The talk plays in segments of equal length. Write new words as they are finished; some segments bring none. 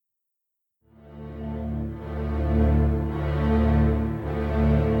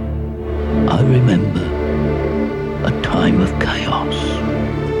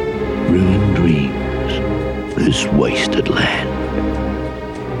wasted land.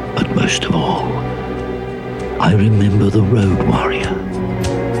 But most of all, I remember the road warrior,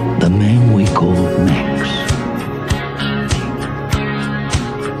 the man we called Max.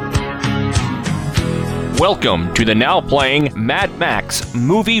 Welcome to the now playing Mad Max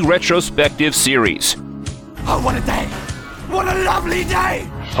movie retrospective series. Oh, what a day! What a lovely day!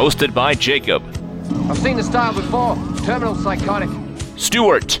 Hosted by Jacob. I've seen the style before. Terminal psychotic.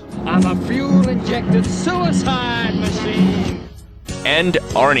 Stuart. I'm a fuel-injected suicide machine. And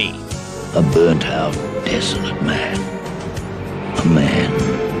Arnie. A burnt-out, desolate man. A man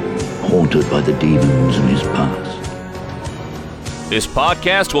haunted by the demons in his past. This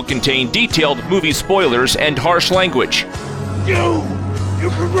podcast will contain detailed movie spoilers and harsh language. You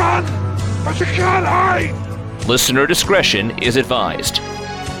can run, but you can't hide! Listener discretion is advised.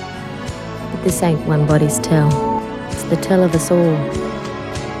 But this ain't one body's tell. It's the tell of us all.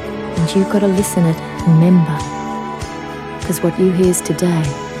 And you gotta listen it and remember. Cause what you hears today,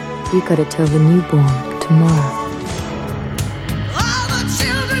 you gotta tell the newborn tomorrow. All the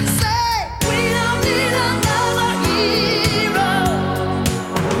children say we don't need another hero.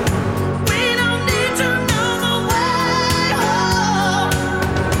 We don't need to know the way home.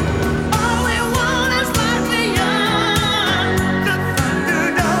 All we want is life beyond the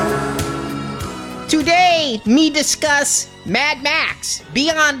Thunderdome. Today, me discuss Mad Max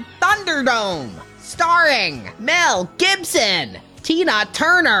Beyond Thunderdome, starring Mel Gibson, Tina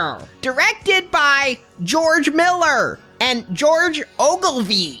Turner, directed by George Miller and George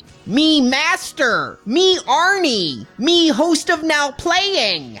Ogilvy, me Master, me Arnie, me host of Now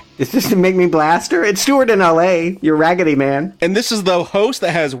Playing. Is this to make me blaster? It's Stuart in LA, your raggedy man. And this is the host that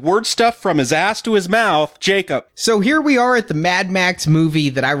has word stuff from his ass to his mouth, Jacob. So here we are at the Mad Max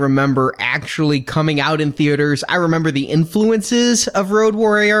movie that I remember actually coming out in theaters. I remember the influences of Road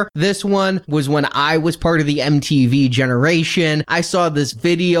Warrior. This one was when I was part of the MTV generation. I saw this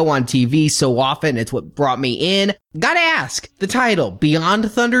video on TV so often, it's what brought me in. Gotta ask, the title, Beyond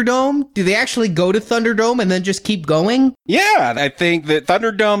Thunderdome? Do they actually go to Thunderdome and then just keep going? Yeah, I think that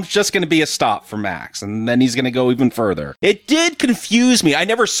Thunderdome's just going to be a stop for Max, and then he's going to go even further. It did confuse me. I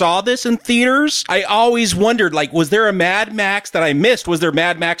never saw this in theaters. I always wondered, like, was there a Mad Max that I missed? Was there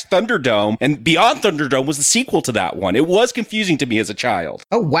Mad Max Thunderdome? And Beyond Thunderdome was the sequel to that one. It was confusing to me as a child.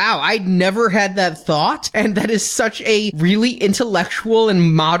 Oh, wow. I'd never had that thought. And that is such a really intellectual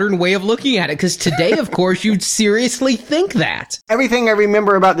and modern way of looking at it. Because today, of course, you'd seriously think that. Everything I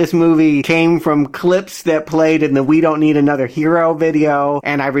remember about this movie came from clips that played in the We Don't Need Another Hero video.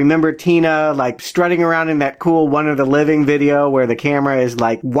 And I remember Tina, like, strutting around in that cool One of the Living video where the camera is,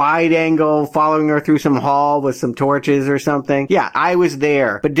 like, wide angle, following her through some hall with some torches or something. Yeah, I was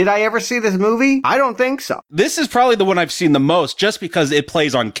there. But did I ever see this movie? I don't think so. This is probably the one I've seen the most, just because it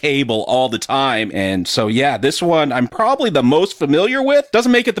plays on cable all the time. And so, yeah, this one I'm probably the most familiar with.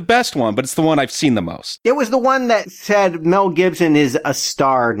 Doesn't make it the best one, but it's the one I've seen the most. It was the one that said Mel Gibson is a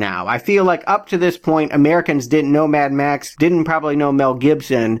star now. I feel like up to this point, Americans didn't know Mad Max, didn't probably know Mel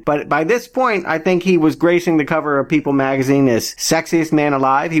Gibson, but by this point, I think he was gracing the cover of People magazine as sexiest man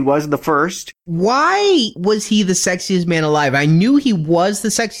alive. He was the first. Why was he the sexiest man alive? I knew he was the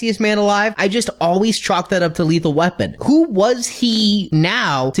sexiest man alive. I just always chalked that up to Lethal Weapon. Who was he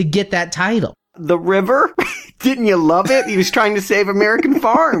now to get that title? The River? Didn't you love it? He was trying to save American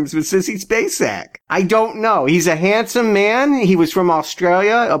farms with Sissy Spacek. I don't know. He's a handsome man. He was from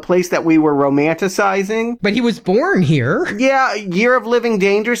Australia, a place that we were romanticizing. But he was born here. Yeah, Year of Living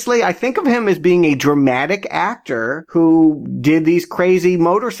Dangerously. I think of him as being a dramatic actor who did these crazy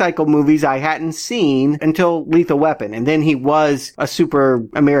motorcycle movies I hadn't seen until Lethal Weapon. And then he was a super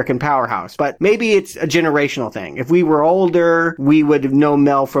American powerhouse. But maybe it's a generational thing. If we were older, we would have known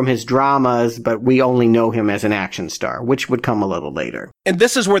Mel from his dramas, but we only know him as an action star, which would come a little later. And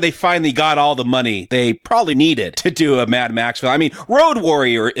this is where they finally got all the money they probably needed to do a Mad Max film. I mean, Road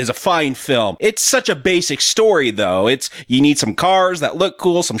Warrior is a fine film. It's such a basic story, though. You need some cars that look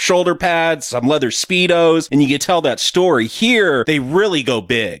cool, some shoulder pads, some leather Speedos, and you can tell that story. Here, they really go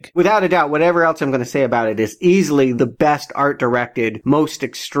big. Without a doubt, whatever else I'm going to say about it is easily the best art-directed, most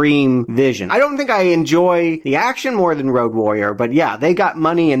extreme vision. I don't think I enjoy the action more than Road Warrior, but yeah, they got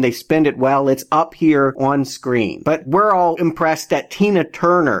money and they spend it well. It's up here on screen. But we're all impressed that Tina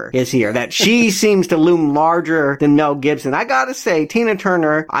Turner is here, that she seems to loom larger than Mel Gibson. I gotta say, Tina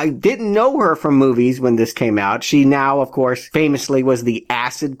Turner, I didn't know her from movies when this came out. She now, of course, famously was the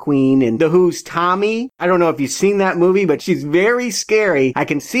acid queen in The Who's Tommy. I don't know if you've seen that movie, but she's very scary. I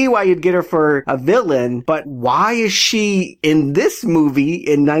can see why you'd get her for a villain, but why is she in this movie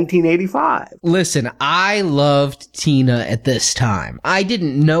in 1985? Listen, I loved Tina at this time. I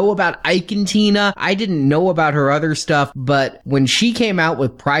didn't know about Ike and seen Tina. I didn't know about her other stuff, but when she came out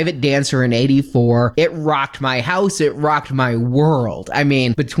with Private Dancer in 84, it rocked my house. It rocked my world. I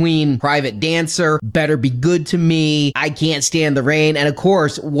mean, between Private Dancer, Better Be Good to Me, I Can't Stand the Rain, and of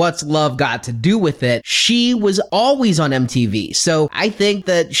course, What's Love Got to Do with It, she was always on MTV. So I think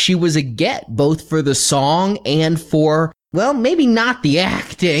that she was a get, both for the song and for, well, maybe not the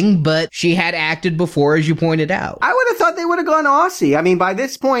acting, but she had acted before, as you pointed out. I would have thought they would have gone Aussie. I mean, by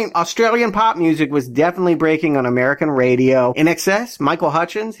this point, Australian pop music was definitely breaking on American radio. In Excess, Michael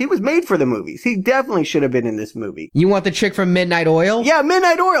Hutchins, he was made for the movies. He definitely should have been in this movie. You want the chick from Midnight Oil? Yeah,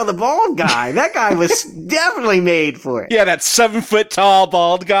 Midnight Oil, the bald guy. That guy was definitely made for it. Yeah, that 7-foot tall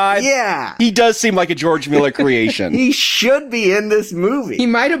bald guy. Yeah. He does seem like a George Miller creation. He should be in this movie. He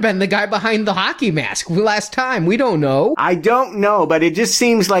might have been the guy behind the hockey mask last time. We don't know. I don't know, but it just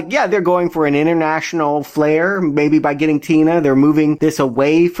seems like, yeah, they're going for an international flair. Maybe by getting Tina, they're moving this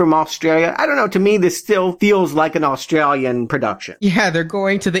away from Australia. I don't know. To me, this still feels like an Australian production. Yeah, they're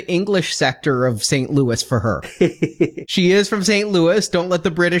going to the English sector of St. Louis for her. She is from St. Louis. Don't let the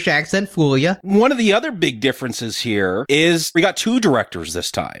British accent fool you. One of the other big differences here is we got 2 directors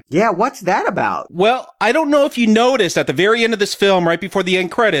this time. Yeah, what's that about? Well, I don't know if you noticed at the very end of this film, right before the end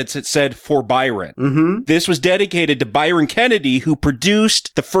credits, it said for Byron. Mm-hmm. This was dedicated to Byron Kennedy, who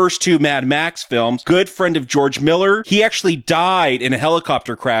produced the first 2 Mad Max films. Good friend of George Miller. He actually died in a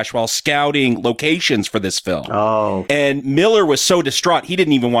helicopter crash while scouting locations for this film. Oh. And Miller was so distraught, he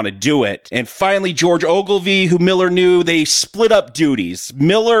didn't even want to do it. And finally, George Ogilvy, who Miller knew, they split up duties.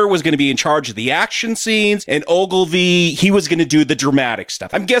 Miller was going to be in charge of the action scenes, and Ogilvy, he was going to do the dramatic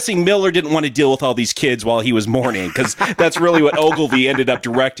stuff. I'm guessing Miller didn't want to deal with all these kids while he was mourning, because that's really what Ogilvy ended up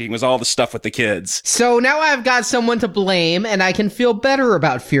directing, was all the stuff with the kids. So now I've got someone to blame, and I can feel better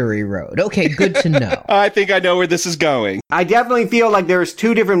about Fury Road. Okay, good to know. I think I know where this is going. I definitely feel like there's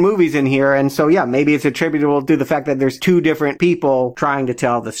 2 different movies in here, and so yeah, maybe it's attributable to the fact that there's 2 different people trying to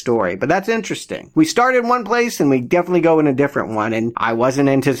tell the story. But that's interesting. We start in one place, and we definitely go in a different one, and I wasn't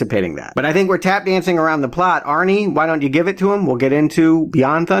anticipating that. But I think we're tap dancing around the plot. Arnie, why don't you give it to him? We'll get into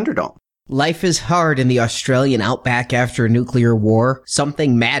Beyond Thunderdome. Life is hard in the Australian outback after a nuclear war.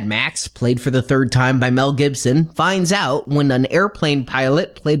 Something Mad Max, played for the 3rd time by Mel Gibson, finds out when an airplane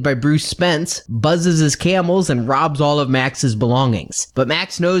pilot, played by Bruce Spence, buzzes his camels and robs all of Max's belongings. But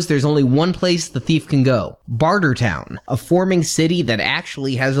Max knows there's only one place the thief can go: Bartertown, a forming city that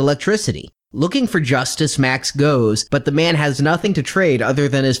actually has electricity. Looking for justice, Max goes, but the man has nothing to trade other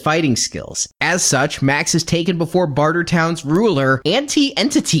than his fighting skills. As such, Max is taken before Bartertown's ruler, Auntie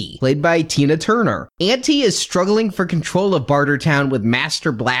Entity, played by Tina Turner. Auntie is struggling for control of Bartertown with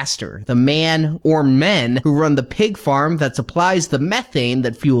Master Blaster, the man or men who run the pig farm that supplies the methane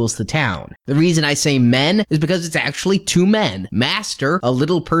that fuels the town. The reason I say men is because it's actually 2 men. Master, a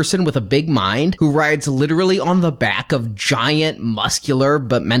little person with a big mind, who rides literally on the back of giant, muscular,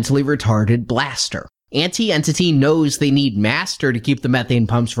 but mentally retarded Blaster. Auntie Entity knows they need Master to keep the methane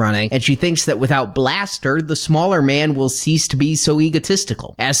pumps running, and she thinks that without Blaster, the smaller man will cease to be so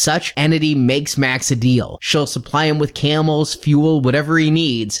egotistical. As such, Entity makes Max a deal. She'll supply him with camels, fuel, whatever he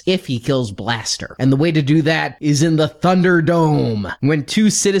needs, if he kills Blaster. And the way to do that is in the Thunderdome. When 2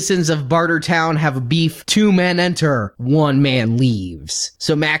 citizens of Bartertown have a beef, 2 men enter, 1 man leaves.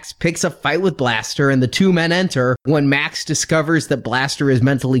 So Max picks a fight with Blaster, and the 2 men enter. When Max discovers that Blaster is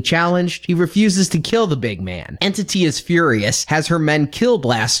mentally challenged, he refuses to kill the big man. Entity is furious, has her men kill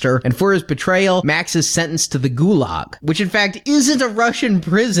Blaster, and for his betrayal, Max is sentenced to the Gulag, which in fact isn't a Russian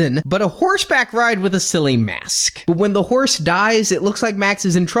prison, but a horseback ride with a silly mask. But when the horse dies, it looks like Max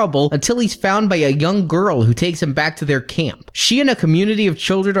is in trouble until he's found by a young girl who takes him back to their camp. She and a community of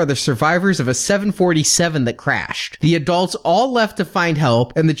children are the survivors of a 747 that crashed. The adults all left to find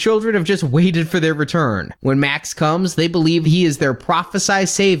help, and the children have just waited for their return. When Max comes, they believe he is their prophesied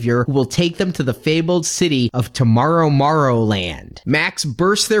savior who will take them to the fabled city of Tomorrowland. Max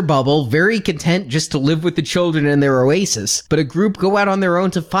bursts their bubble, very content just to live with the children in their oasis, but a group go out on their own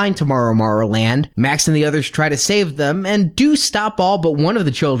to find Tomorrowland. Max and the others try to save them, and do stop all but one of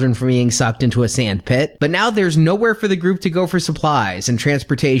the children from being sucked into a sand pit, but now there's nowhere for the group to go for supplies and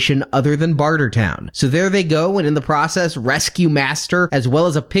transportation other than Bartertown. So there they go, and in the process rescue Master, as well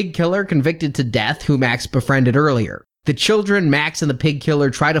as a pig killer convicted to death who Max befriended earlier. The children, Max and the pig killer,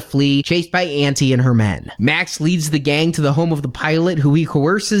 try to flee, chased by Auntie and her men. Max leads the gang to the home of the pilot, who he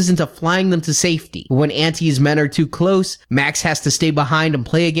coerces into flying them to safety. But when Auntie's men are too close, Max has to stay behind and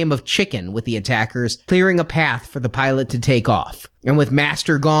play a game of chicken with the attackers, clearing a path for the pilot to take off. And with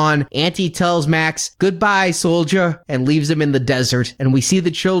Master gone, Auntie tells Max, "Goodbye, soldier," and leaves him in the desert. And we see the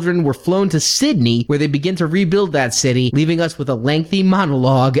children were flown to Sydney, where they begin to rebuild that city, leaving us with a lengthy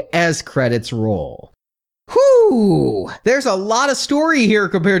monologue as credits roll. Whew! There's a lot of story here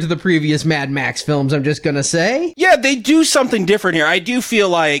compared to the previous Mad Max films, I'm just gonna say. Yeah, they do something different here. I do feel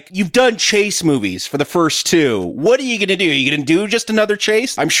like you've done chase movies for the first two. What are you gonna do? Are you gonna do just another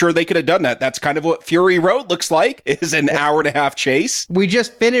chase? I'm sure they could have done that. That's kind of what Fury Road looks like, is an hour-and-a-half chase. We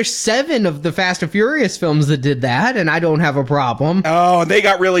just finished 7 of the Fast and Furious films that did that, and I don't have a problem. Oh, and they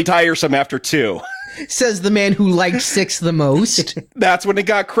got really tiresome after 2. Says the man who liked 6 the most. That's when it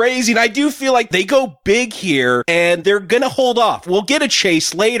got crazy. And I do feel like they go big here and they're going to hold off. We'll get a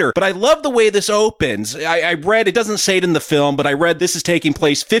chase later, but I love the way this opens. I read, it doesn't say it in the film, but I read this is taking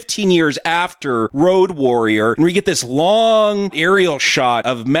place 15 years after Road Warrior. And we get this long aerial shot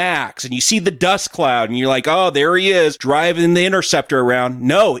of Max and you see the dust cloud and you're like, oh, there he is driving the Interceptor around.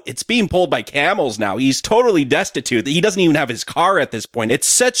 No, it's being pulled by camels now. He's totally destitute. He doesn't even have his car at this point. It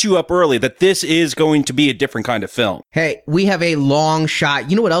sets you up early that this is going to be a different kind of film. Hey, we have a long shot.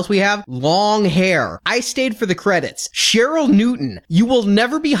 You know what else we have? Long hair. I stayed for the credits. Cheryl Newton, you will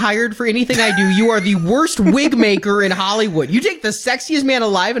never be hired for anything I do. You are the worst wig maker in Hollywood. You take the sexiest man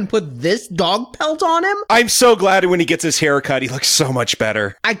alive and put this dog pelt on him? I'm so glad when he gets his hair cut, he looks so much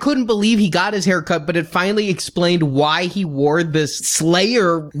better. I couldn't believe he got his hair cut, but it finally explained why he wore this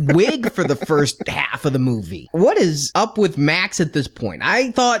Slayer wig for the first half of the movie. What is up with Max at this point?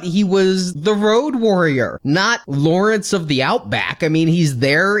 I thought he was the Road Warrior, not Lawrence of the Outback. I mean, he's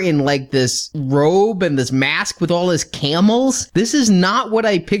there in like this robe and this mask with all his camels. This is not what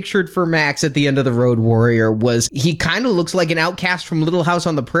I pictured for Max at the end of the Road Warrior. Was he kind of looks like an outcast from Little House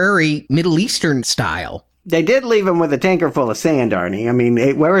on the Prairie, Middle Eastern style. They did leave him with a tanker full of sand, Arnie. I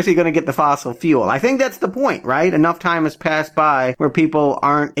mean, where is he going to get the fossil fuel? I think that's the point, right? Enough time has passed by where people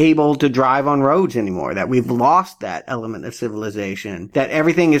aren't able to drive on roads anymore, that we've lost that element of civilization, that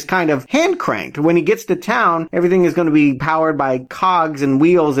everything is kind of hand cranked. When he gets to town, everything is going to be powered by cogs and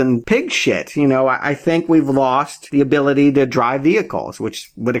wheels and pig shit. You know, I think we've lost the ability to drive vehicles,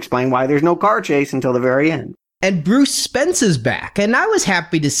 which would explain why there's no car chase until the very end. And Bruce Spence is back, and I was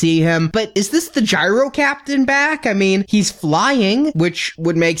happy to see him, but is this the Gyro Captain back? I mean, he's flying, which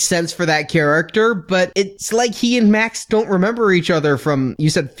would make sense for that character, but it's like he and Max don't remember each other from,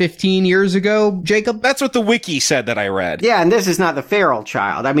 you said 15 years ago, Jacob? That's what the wiki said that I read. Yeah, and this is not the feral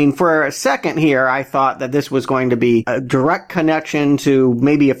child. I mean, for a second here, I thought that this was going to be a direct connection to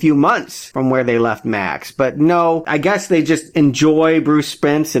maybe a few months from where they left Max, but no, I guess they just enjoy Bruce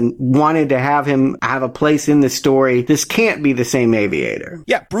Spence and wanted to have him have a place in the story. This can't be the same Aviator.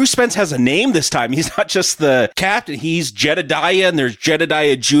 Yeah, Bruce Spence has a name this time. He's not just the captain. He's Jedediah, and there's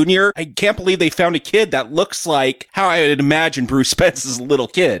Jedediah Jr. I can't believe they found a kid that looks like how I would imagine Bruce Spence as a little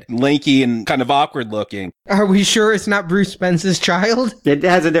kid. Lanky and kind of awkward looking. Are we sure it's not Bruce Spence's child? It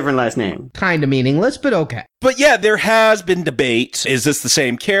has a different last name. Kind of meaningless, but okay. But yeah, there has been debate. Is this the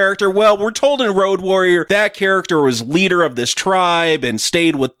same character? Well, we're told in Road Warrior that character was leader of this tribe and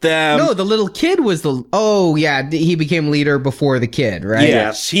stayed with them. No, the little kid was the... Oh, yeah, he became leader before the kid, right?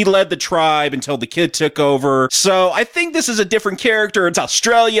 Yes, he led the tribe until the kid took over. So I think this is a different character. It's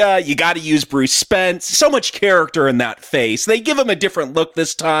Australia. You got to use Bruce Spence. So much character in that face. They give him a different look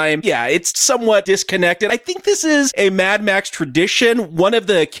this time. Yeah, it's somewhat disconnected. I think this is a Mad Max tradition. One of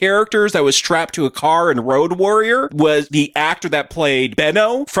the characters that was strapped to a car in Road Warrior was the actor that played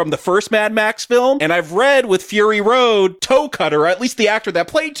Benno from the first Mad Max film. And I've read with Fury Road, Toe Cutter, or at least the actor that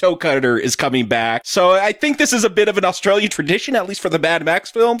played Toe Cutter is coming back. So I think this is a bit of an Australian tradition, at least for the Mad Max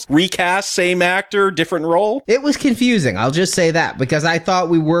films. Recast, same actor, different role. It was confusing, I'll just say that, because I thought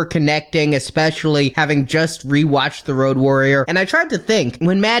we were connecting, especially having just rewatched The Road Warrior. And I tried to think,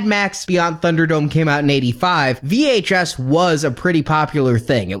 when Mad Max Beyond Thunderdome came out in 85, VHS was a pretty popular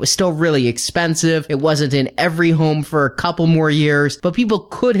thing. It was still really expensive. It wasn't in every home for a couple more years, but people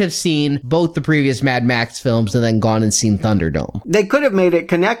could have seen both the previous Mad Max films and then gone and seen Thunderdome. They could have made it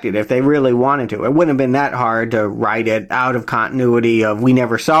connected if they really wanted to. It wouldn't have been that hard to write it out of continuity of we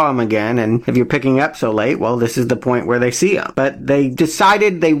never saw him again, and if you're picking up so late, well, this is the point where they see him. But they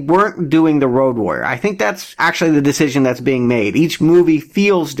decided they weren't doing the Road Warrior. I think that's actually the decision that's being made. Each movie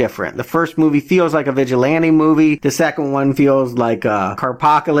feels different. The first movie feels like a vigilante movie. The second one feels like a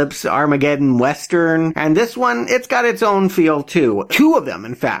Carpocalypse, Armageddon Western. And And this one, it's got its own feel too. Two of them,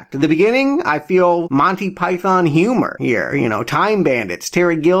 in fact. At the beginning, I feel Monty Python humor here. You know, Time Bandits,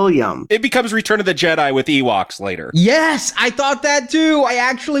 Terry Gilliam. It becomes Return of the Jedi with Ewoks later. Yes, I thought that too. I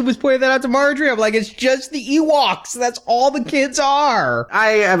actually was pointing that out to Marjorie. I'm like, it's just the Ewoks. That's all the kids are. I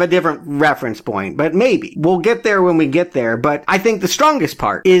have a different reference point, but maybe. We'll get there when we get there. But I think the strongest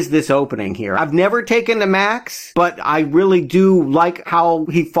part is this opening here. I've never taken to Max, but I really do like how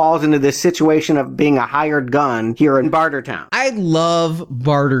he falls into this situation of being a hired gun here in Bartertown. I love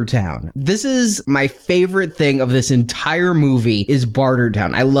Bartertown. This is my favorite thing of this entire movie is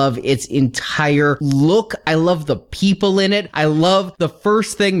Bartertown. I love its entire look. I love the people in it. I love the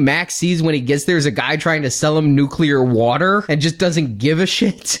first thing Max sees when he gets there is a guy trying to sell him nuclear water and just doesn't give a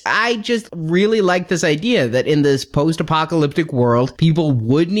shit. I just really like this idea that in this post-apocalyptic world, people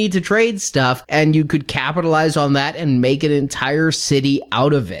would need to trade stuff and you could capitalize on that and make an entire city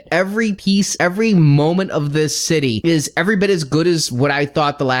out of it. Every piece, every moment of this city is every bit as good as what I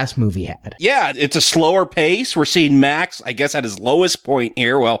thought the last movie had. Yeah, it's a slower pace. We're seeing Max, I guess, at his lowest point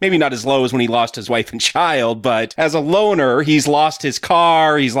here. Well, maybe not as low as when he lost his wife and child, but as a loner, he's lost his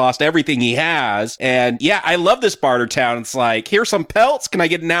car, he's lost everything he has. And yeah, I love this Bartertown. It's like, here's some pelts. Can I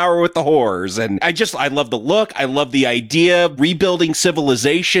get an hour with the whores? And I love the look. I love the idea. Rebuilding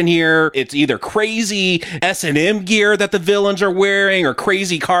civilization here. It's either crazy S&M gear that the villains are wearing or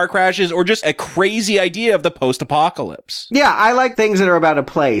crazy car crashes or just a crazy idea of the post-apocalypse. Yeah, I like things that are about a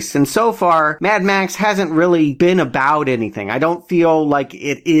place. And so far, Mad Max hasn't really been about anything. I don't feel like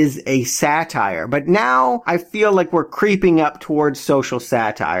it is a satire. But now I feel like we're creeping up towards social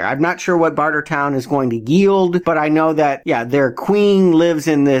satire. I'm not sure what Bartertown is going to yield, but I know that, yeah, their queen lives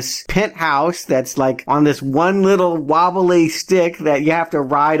in this penthouse that's like on this one little wobbly stick that you have to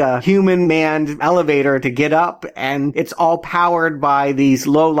ride a human-manned elevator to get up, and it's all powered by these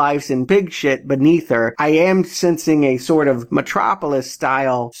lowlifes and pig shit beneath her. I am sensing a sort of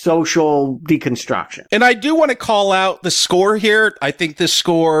Metropolis-style social deconstruction. And I do want to call out the score here. I think this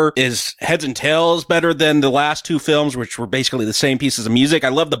score is heads and tails better than the last two films, which were basically the same pieces of music. I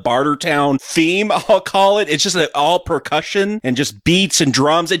love the Bartertown theme, I'll call it. It's just all percussion and just beats and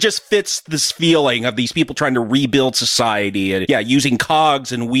drums. It just fits this feeling of these people trying to rebuild society and, yeah, using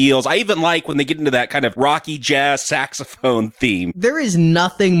cogs and wheels. I even like when they get into that kind of rocky jazz saxophone theme. There is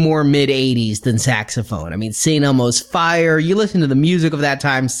nothing more mid-80s than saxophone. I mean, St. Elmo's Fire, you listen to the music of that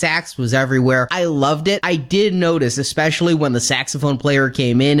time, sax was everywhere. I loved it. I did notice, especially when the saxophone player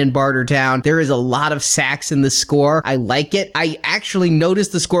came in Bartertown, there is a lot of sax in the score. I like it. I actually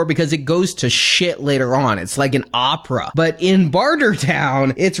noticed the score because it goes to shit later on. It's like an opera. But in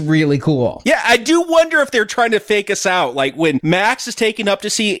Bartertown, it's really cool. Yeah, I do wonder if they're trying to fake us out. Like when Max is taken up to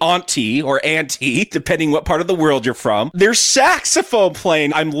see Auntie or Auntie, depending what part of the world you're from, there's saxophone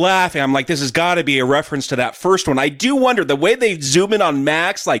playing. I'm laughing. I'm like, this has got to be a reference to that first one. I do wonder the way they zoom in on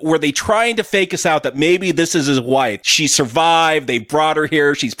Max, like, were they trying to fake us out that maybe this is his wife? She survived. They brought her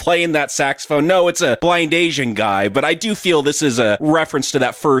here. She's playing that saxophone. No, it's a blind Asian guy, but I do feel this is a reference to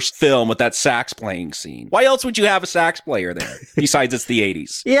that first film with that sax playing scene. Why else would you have a sax player there besides it's the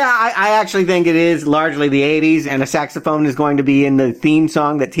 80s? Yeah, I actually think it is largely the 80s, and a saxophone is going to be in the theme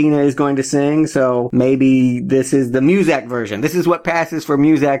song that Tina is going to sing, so maybe this is the Muzak version. This is what passes for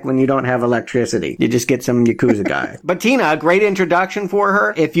Muzak when you don't have electricity. You just get some Yakuza guy. But Tina, a great introduction for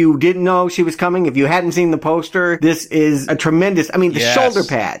her. If you didn't know she was coming, if you hadn't seen the poster, this is a tremendous, I mean, the shoulder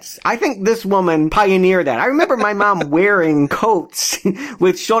pads. I think this woman pioneered that. I remember my mom wearing coats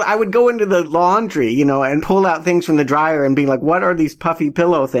with shoulder. I would go into the laundry, you know, and pull out things from the dryer and be like, what are these puffy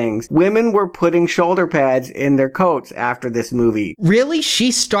pillow things? Women were putting shoulder pads in their coats after this movie. Really?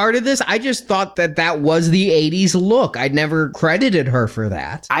 She started this? I just thought that was the 80s look. I never credited her for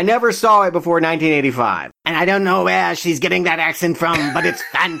that. I never saw it before 1985. And I don't know where she's getting that accent from, but it's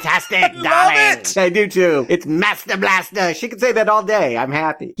fantastic, darling. Love it. I do too. It's Master Blaster. She could say that all day. I'm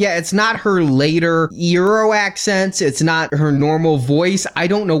happy. Yeah, it's not her later Euro accents. It's not her normal voice. I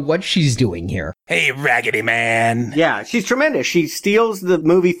don't know what she's doing here. Hey, Raggedy Man. Yeah, she's tremendous. She steals the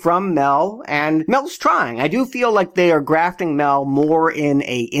movie from Mel, and Mel's trying. I do feel like they are grafting Mel more in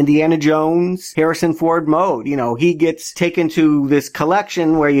a Indiana Jones, Harrison Ford mode. You know, he gets taken to this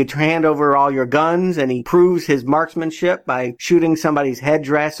collection where you hand over all your guns, and he proves his marksmanship by shooting somebody's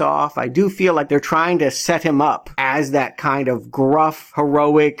headdress off. I do feel like they're trying to set him up as that kind of gruff,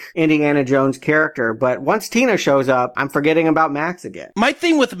 heroic Indiana Jones character. But once Tina shows up, I'm forgetting about Max again. My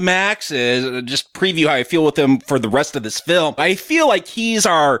thing with Max is, just preview how I feel with him for the rest of this film, I feel like he's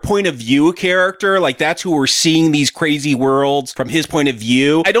our point of view character. Like that's who we're seeing these crazy worlds from his point of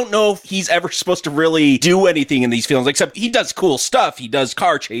view. I don't know if he's ever supposed to really do anything in these films, except he does cool stuff. He does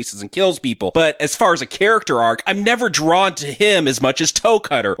car chases and kills people. people. But as far as a character arc, I'm never drawn to him as much as Toe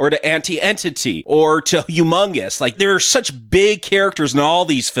Cutter or to Anti-Entity or to Humongous. Like, there are such big characters in all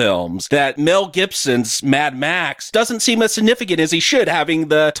these films that Mel Gibson's Mad Max doesn't seem as significant as he should, having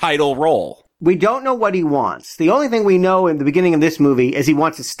the title role. We don't know what he wants. The only thing we know in the beginning of this movie is he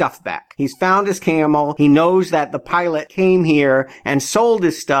wants his stuff back. He's found his camel. He knows that the pilot came here and sold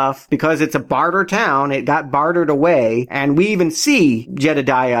his stuff because it's a barter town. It got bartered away. And we even see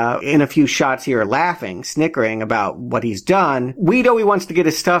Jedediah in a few shots here laughing, snickering about what he's done. We know he wants to get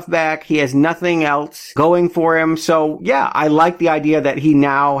his stuff back. He has nothing else going for him. So yeah, I like the idea that he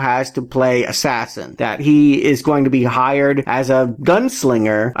now has to play assassin, that he is going to be hired as a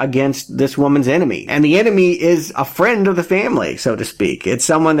gunslinger against this woman's enemy. And the enemy is a friend of the family, so to speak. It's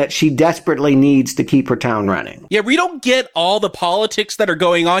someone that she desperately needs to keep her town running. Yeah, we don't get all the politics that are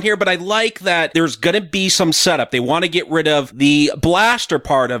going on here, but I like that there's going to be some setup. They want to get rid of the blaster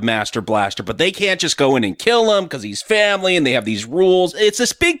part of Master Blaster, but they can't just go in and kill him because he's family and they have these rules. It's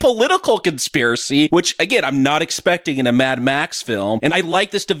this big political conspiracy, which, again, I'm not expecting in a Mad Max film. And I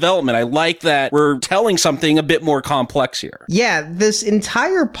like this development. I like that we're telling something a bit more complex here. Yeah, this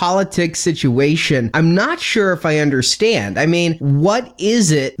entire politics situation, I'm not sure if I understand. I mean, what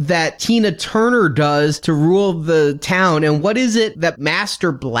is it that Tina Turner does to rule the town, and what is it that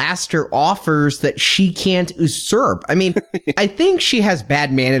Master Blaster offers that she can't usurp? I mean, I think she has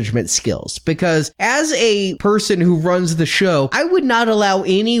bad management skills, because as a person who runs the show, I would not allow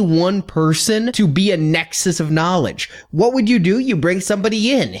any one person to be a nexus of knowledge. What would you do? You bring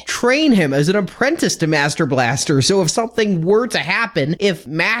somebody in, train him as an apprentice to Master Blaster, so if something were to happen, if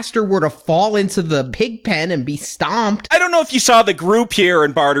Master were to fall into the pig pen and be stomped. I don't know if you saw the group here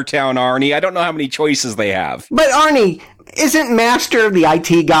in Bartertown, Arnie. I don't know how many choices they have. But Arnie, isn't Master the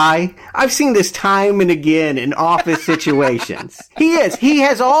IT guy? I've seen this time and again in office situations. He is. He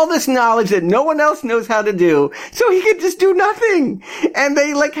has all this knowledge that no one else knows how to do, so he can just do nothing. And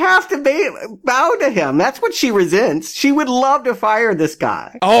they have to bow to him. That's what she resents. She would love to fire this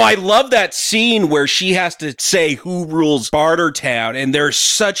guy. Oh, I love that scene where she has to say who rules Bartertown, and there's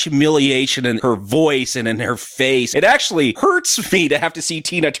such humiliation in her voice and in her face. It actually hurts me to have to see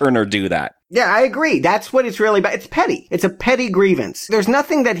Tina Turner do that. Yeah, I agree. That's what it's really about. It's petty. It's a petty grievance. There's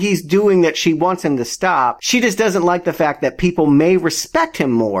nothing that he's doing that she wants him to stop. She just doesn't like the fact that people may respect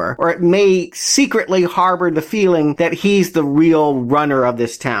him more, or it may secretly harbor the feeling that he's the real runner of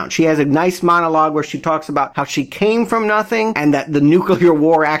this town. She has a nice monologue where she talks about how she came from nothing and that the nuclear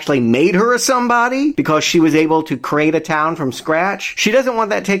war actually made her a somebody because she was able to create a town from scratch. She doesn't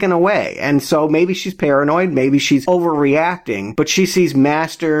want that taken away. And so maybe she's paranoid, maybe she's overreacting, but she sees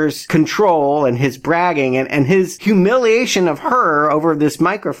Master's control and his bragging and his humiliation of her over this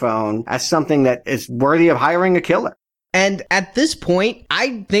microphone as something that is worthy of hiring a killer. And at this point,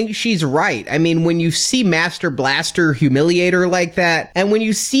 I think she's right. I mean, when you see Master Blaster humiliate her like that, and when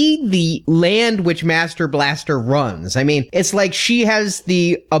you see the land which Master Blaster runs, I mean, it's like she has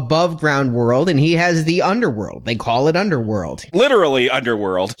the above ground world and he has the underworld. They call it Underworld. Literally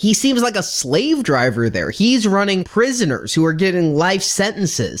Underworld. He seems like a slave driver there. He's running prisoners who are getting life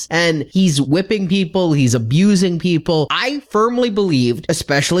sentences, and he's whipping people. He's abusing people. I firmly believed,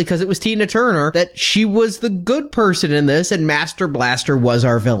 especially because it was Tina Turner, that she was the good person in this, and Master Blaster was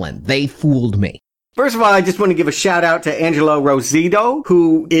our villain. They fooled me. First of all, I just want to give a shout out to Angelo Rosito,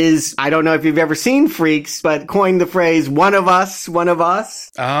 who is, I don't know if you've ever seen Freaks, but coined the phrase, one of us, one of us.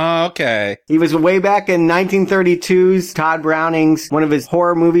 Oh, okay. He was way back in 1932's Todd Browning's, one of his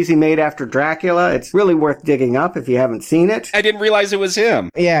horror movies he made after Dracula. It's really worth digging up if you haven't seen it. I didn't realize it was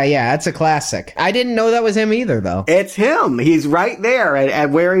him. Yeah, it's a classic. I didn't know that was him either, though. It's him. He's right there at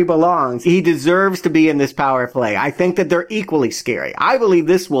where he belongs. He deserves to be in this power play. I think that they're equally scary. I believe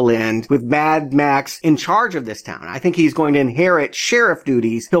this will end with Mad Max in charge of this town. I think he's going to inherit sheriff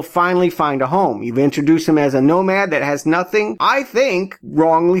duties. He'll finally find a home. You've introduced him as a nomad that has nothing. I think,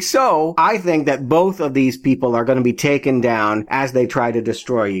 wrongly so, I think that both of these people are going to be taken down as they try to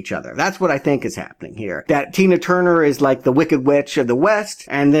destroy each other. That's what I think is happening here. That Tina Turner is like the Wicked Witch of the West,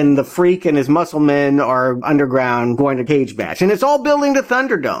 and then the Freak and his muscle men are underground going to cage match. And it's all building to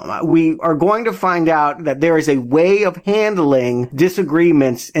Thunderdome. We are going to find out that there is a way of handling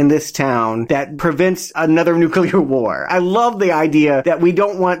disagreements in this town that prevents another nuclear war. I love the idea that we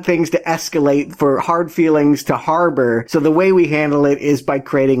don't want things to escalate for hard feelings to harbor. So the way we handle it is by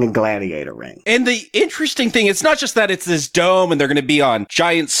creating a gladiator ring. And the interesting thing, it's not just that it's this dome and they're going to be on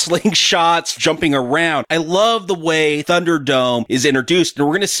giant slingshots jumping around. I love the way Thunderdome is introduced. And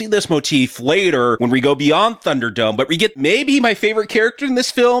we're going to see this motif later when we go beyond Thunderdome. But we get maybe my favorite character in this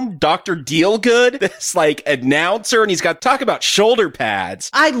film, Dr. Dealgood, this like announcer, and he's got to talk about shoulder pads.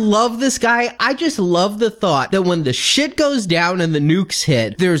 I love this guy. I just love the thought that when the shit goes down and the nukes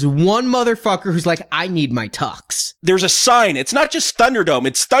hit, there's one motherfucker who's like, I need my tux. There's a sign. It's not just Thunderdome.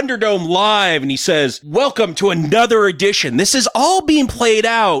 It's Thunderdome Live. And he says, welcome to another edition. This is all being played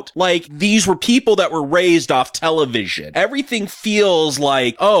out like these were people that were raised off television. Everything feels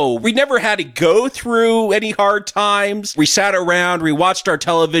like, oh, we never had to go through any hard times. We sat around, we watched our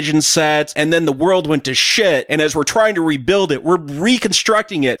television sets, and then the world went to shit. And as we're trying to rebuild it, we're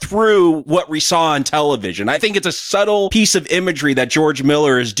reconstructing it through what we saw on television. I think it's a subtle piece of imagery that George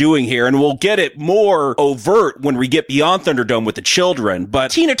Miller is doing here, and we'll get it more overt when we get beyond Thunderdome with the children.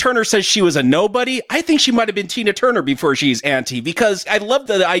 But Tina Turner says she was a nobody. I think she might have been Tina Turner before she's Auntie, because I love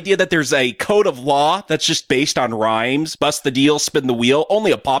the idea that there's a code of law that's just based on rhymes. Bust the deal, spin the wheel.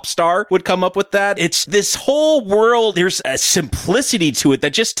 Only a pop star would come up with that. It's this whole world. There's a simplicity to it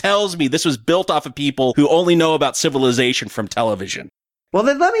that just tells me this was built off of people who only know about civilization from television. Well,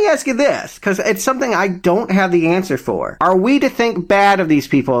 then let me ask you this, because it's something I don't have the answer for. Are we to think bad of these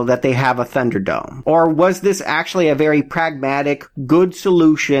people that they have a Thunderdome? Or was this actually a very pragmatic, good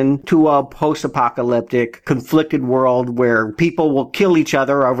solution to a post-apocalyptic, conflicted world where people will kill each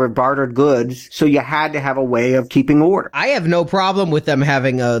other over bartered goods, so you had to have a way of keeping order? I have no problem with them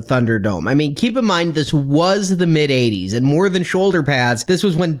having a Thunderdome. I mean, keep in mind, this was the mid-'80s, and more than shoulder pads, this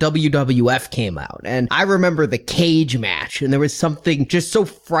was when WWF came out. And I remember the cage match, and there was something just so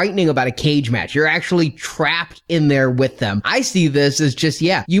frightening about a cage match. You're actually trapped in there with them. I see this as just,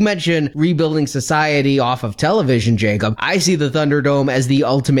 yeah, you mentioned rebuilding society off of television, Jacob. I see the Thunderdome as the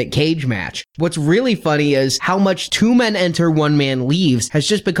ultimate cage match. What's really funny is how much two men enter, one man leaves has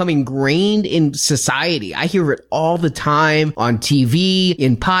just become ingrained in society. I hear it all the time on TV,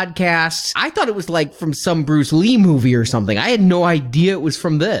 in podcasts. I thought it was like from some Bruce Lee movie or something. I had no idea it was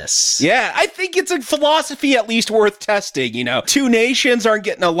from this. Yeah, I think it's a philosophy at least worth testing. You know, two nations aren't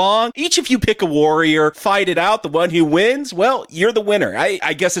getting along. Each of you pick a warrior, fight it out. The one who wins, well, you're the winner.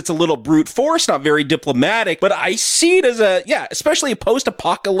 I guess it's a little brute force, not very diplomatic, but I see it as especially a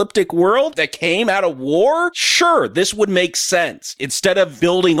post-apocalyptic world that came out of war. Sure, this would make sense. Instead of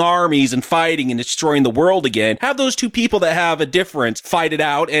building armies and fighting and destroying the world again, have those two people that have a difference fight it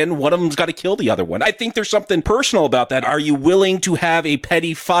out, and one of them's got to kill the other one. I think there's something personal about that. Are you willing to have a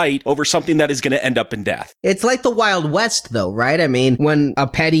petty fight over something that is going to end up in death? It's like the Wild West, though, right? I mean, when a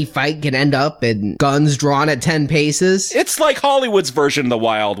petty fight can end up in guns drawn at 10 paces. It's like Hollywood's version of the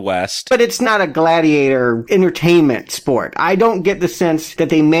Wild West. But it's not a gladiator entertainment sport. I don't get the sense that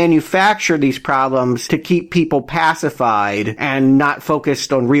they manufacture these problems to keep people pacified and not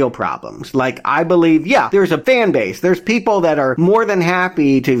focused on real problems. Like, I believe, yeah, there's a fan base. There's people that are more than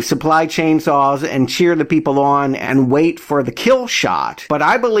happy to supply chainsaws and cheer the people on and wait for the kill shot. But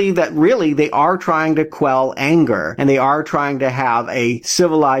I believe that really they are trying to quell anger, and they are trying to have a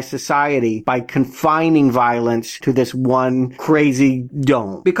civilized society by confining violence to this one crazy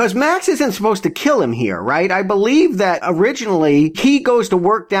dome. Because Max isn't supposed to kill him here, right? I believe that originally he goes to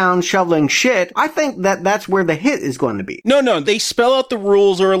work down shoveling shit. I think that that's where the hit is going to be. No, they spell out the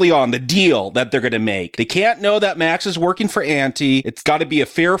rules early on, the deal that they're going to make. They can't know that Max is working for Auntie. It's got to be a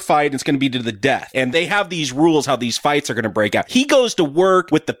fair fight. It's going to be to the death. And they have these rules how these fights are going to break out. He goes to work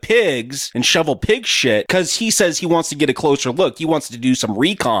with the pigs and shovel pig shit because he says he wants to get a closer look. He wants to do some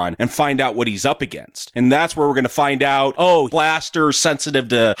recon and find out what he's up against. And that's where we're going to find out, oh, blaster sensitive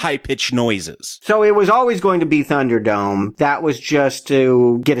to high-pitched noises. So it was always going to be Thunderdome. That was just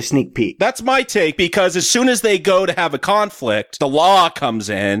to get a sneak peek. That's my take, because as soon as they go to have a conflict, the law comes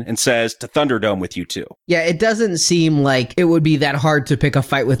in and says to Thunderdome with you too. Yeah, it doesn't seem like it would be that hard to pick a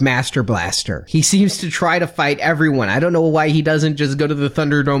fight with Master Blaster. He seems to try to fight everyone. I don't know why he doesn't just go to the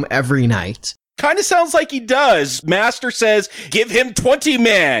Thunderdome every night. Kind of sounds like he does. Master says, give him 20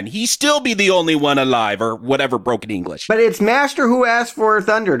 men. He still be the only one alive, or whatever broken English. But it's Master who asked for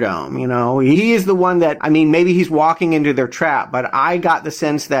Thunderdome, you know. He is the one that, I mean, maybe he's walking into their trap, but I got the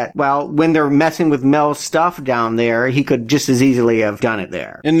sense that, well, when they're messing with Mel's stuff down there, he could just as easily have done it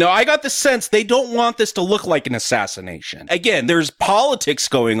there. And no, I got the sense they don't want this to look like an assassination. Again, there's politics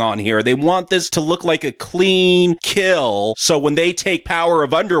going on here. They want this to look like a clean kill, so when they take power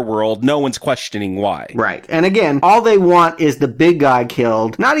of Underworld, no one's questioning questioning why. Right. And again, all they want is the big guy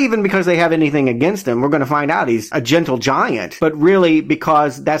killed, not even because they have anything against him. We're going to find out he's a gentle giant, but really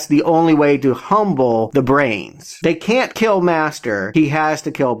because that's the only way to humble the brains. They can't kill Master. He has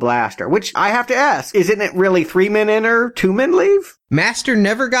to kill Blaster, which I have to ask, isn't it really 3 men enter, 2 men leave? Master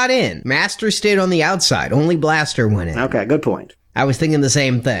never got in. Master stayed on the outside. Only Blaster went in. Okay, good point. I was thinking the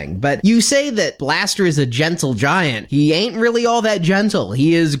same thing. But you say that Blaster is a gentle giant. He ain't really all that gentle.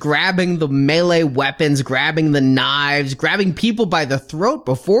 He is grabbing the melee weapons, grabbing the knives, grabbing people by the throat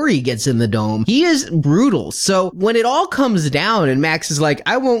before he gets in the dome. He is brutal. So when it all comes down and Max is like,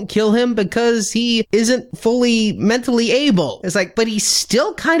 I won't kill him because he isn't fully mentally able. It's like, but he's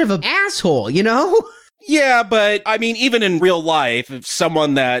still kind of an asshole, you know? Yeah, but I mean, even in real life, if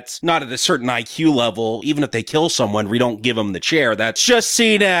someone that's not at a certain IQ level, even if they kill someone, we don't give them the chair. That's just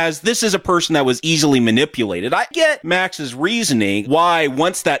seen as this is a person that was easily manipulated. I get Max's reasoning why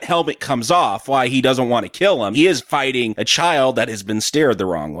once that helmet comes off, why he doesn't want to kill him. He is fighting a child that has been steered the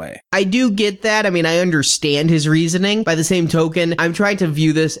wrong way. I do get that. I mean, I understand his reasoning. By the same token, I'm trying to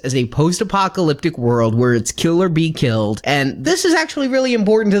view this as a post-apocalyptic world where it's kill or be killed. And this is actually really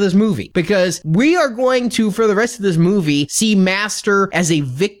important to this movie because we are going to, for the rest of this movie, see Master as a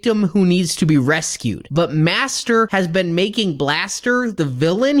victim who needs to be rescued. But Master has been making Blaster the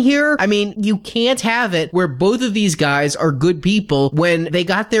villain here. I mean, you can't have it where both of these guys are good people when they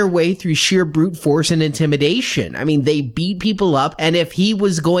got their way through sheer brute force and intimidation. I mean, they beat people up, and if he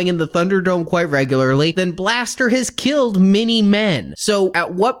was going in the Thunderdome quite regularly, then Blaster has killed many men. So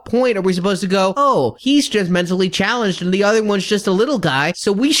at what point are we supposed to go, oh, he's just mentally challenged and the other one's just a little guy,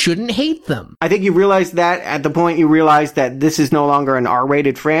 so we shouldn't hate them? I think you realize that at the point you realize that this is no longer an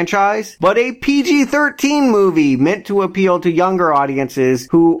R-rated franchise, but a PG-13 movie meant to appeal to younger audiences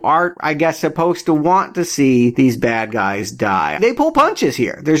who are, I guess, supposed to want to see these bad guys die. They pull punches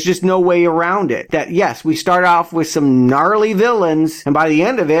here. There's just no way around it. That, yes, we start off with some gnarly villains, and by the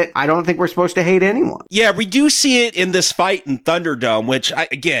end of it, I don't think we're supposed to hate anyone. Yeah, we do see it in this fight in Thunderdome, which,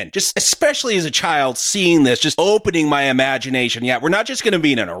 again, just especially as a child, seeing this, just opening my imagination. Yeah, we're not just going to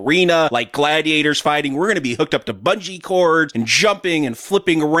be in an arena like gladiators fighting. We're going to be hooked up to bungee cords and jumping and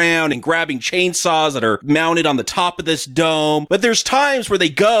flipping around and grabbing chainsaws that are mounted on the top of this dome. But there's times where they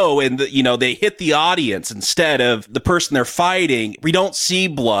go and, they hit the audience instead of the person they're fighting. We don't see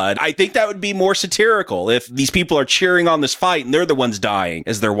blood. I think that would be more satirical if these people are cheering on this fight and they're the ones dying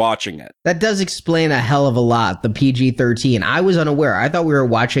as they're watching it. That does explain a hell of a lot, the PG-13. I was unaware. I thought we were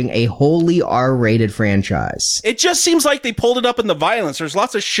watching a wholly R-rated franchise. It just seems like they pulled it up in the violence. There's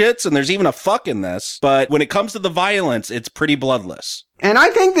lots of shits and there's even a fuck in this. But when it comes to the violence, it's pretty bloodless. And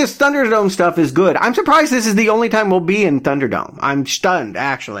I think this Thunderdome stuff is good. I'm surprised this is the only time we'll be in Thunderdome. I'm stunned,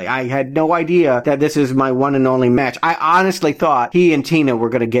 actually. I had no idea that this is my one and only match. I honestly thought he and Tina were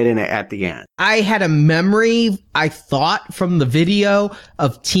going to get in it at the end. I had a memory, I thought, from the video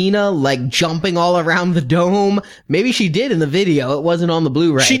of Tina, like, jumping all around the dome. Maybe she did in the video. It wasn't on the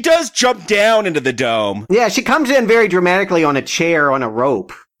Blu-ray. She does jump down into the dome. Yeah, she comes in very dramatically on a chair on a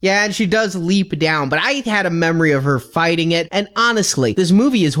rope. Yeah, and she does leap down, but I had a memory of her fighting it. And honestly, this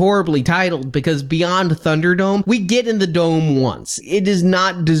movie is horribly titled because beyond Thunderdome, we get in the dome once. It is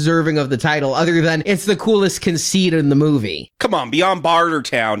not deserving of the title other than it's the coolest conceit in the movie. Come on, Beyond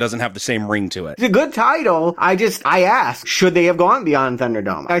Bartertown doesn't have the same ring to it. It's a good title. I asked, should they have gone beyond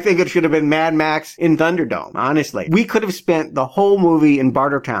Thunderdome? I think it should have been Mad Max in Thunderdome, honestly. We could have spent the whole movie in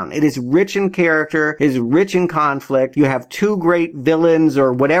Bartertown. It is rich in character, it is rich in conflict. You have two great villains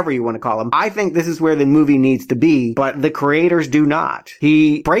or whatever you want to call them. I think this is where the movie needs to be, but the creators do not.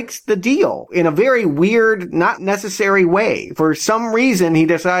 He breaks the deal in a very weird, not necessary way. For some reason, he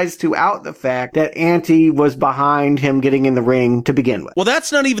decides to out the fact that Auntie was behind him getting in the ring to begin with. Well,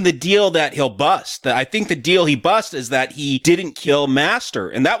 that's not even the deal that he'll bust. I think the deal he busts is that he didn't kill Master,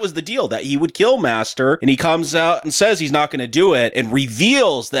 and that was the deal, that he would kill Master, and he comes out and says he's not going to do it, and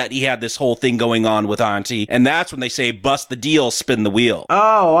reveals that he had this whole thing going on with Auntie, and that's when they say, bust the deal, spin the wheel.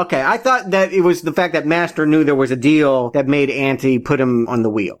 Oh, okay. I thought that it was the fact that Master knew there was a deal that made Auntie put him on the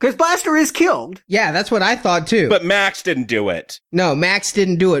wheel. Because Blaster is killed. Yeah, that's what I thought too. But Max didn't do it. No, Max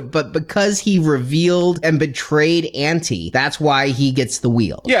didn't do it, but because he revealed and betrayed Auntie, that's why he gets the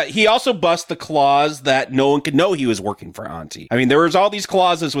wheel. Yeah, he also busts the clause that no one could know he was working for Auntie. I mean, there was all these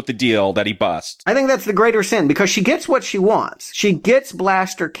clauses with the deal that he busts. I think that's the greater sin, because she gets what she wants. She gets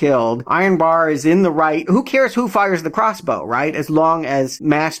Blaster killed. Iron Bar is in the right. Who cares who fires the crossbow, right? As long as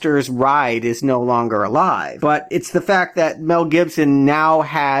Master's ride is no longer alive. But it's the fact that Mel Gibson now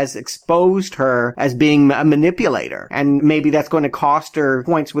has exposed her as being a manipulator. And maybe that's going to cost her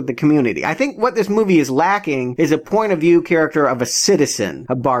points with the community. I think what this movie is lacking is a point of view character of a citizen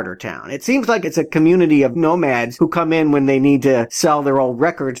of Bartertown. It seems like it's a community of nomads who come in when they need to sell their old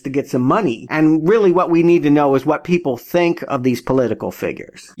records to get some money. And really what we need to know is what people think of these political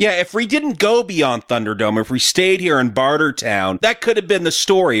figures. Yeah, if we didn't go beyond Thunderdome, if we stayed here in Bartertown, that could have been the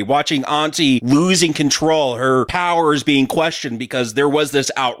story, watching Auntie losing control, her powers being questioned because there was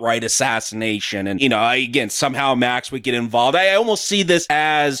this outright assassination. And, again, somehow Max would get involved. I almost see this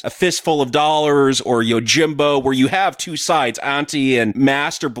as a Fistful of Dollars or Yojimbo, where you have two sides, Auntie and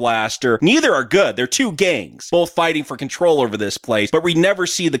Master Blaster. Neither are good. They're two gangs, both fighting for control over this place, but we never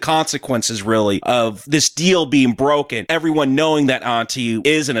see the consequences, really, of this deal being broken. Everyone knowing that Auntie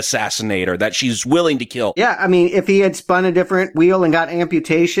is an assassinator, that she's willing to kill. Yeah, I mean, if he had spun a different wheel and got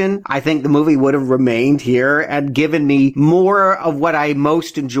amputation, I think the movie would have remained here and given me more of what I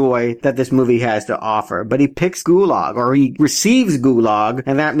most enjoy that this movie has to offer. But he picks Gulag, or he receives Gulag,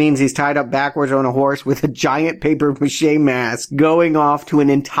 and that means he's tied up backwards on a horse with a giant paper mache mask going off to an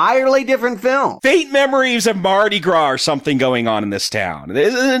entirely different film. Faint memories of Mardi Gras or something going on in this town.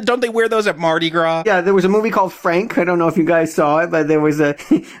 Don't they wear those at Mardi Gras? Yeah, there was a movie called Frank. I don't know if you guys saw it, but there was a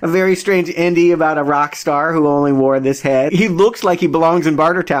very strange indie about a rock star who only wore this head. He looks like he belongs in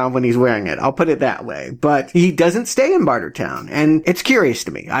Bartertown when he's wearing it. I'll put it that way. But he doesn't stay in Bartertown. And it's curious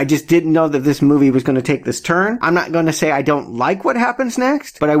to me. I just didn't know that this movie was going to take this turn. I'm not going to say I don't like what happens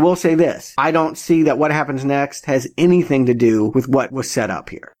next, but I will say this. I don't see that what happens next has anything to do with what was set up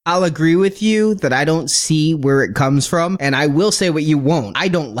here. I'll agree with you that I don't see where it comes from, and I will say what you won't. I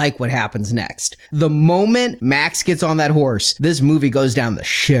don't like what happens next. The moment Max gets on that horse, this movie goes down the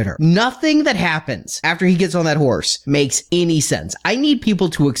shitter. Nothing that happens after he gets on that horse makes any sense. I need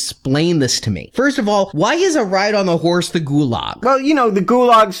people to explain this to me. First of all, why is a ride on the horse the gulag? Well, the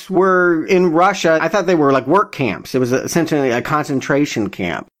gulags were in Russia. I thought they were like work camps. It was essentially a concentration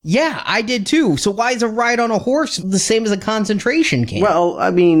camp. Yeah, I did too. So why is a ride on a horse the same as a concentration camp? Well,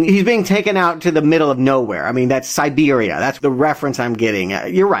 I mean, he's being taken out to the middle of nowhere. I mean, that's Siberia. That's the reference I'm getting.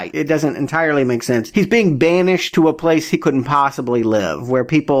 You're right. It doesn't entirely make sense. He's being banished to a place he couldn't possibly live, where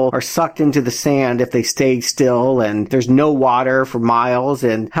people are sucked into the sand if they stay still, and there's no water for miles,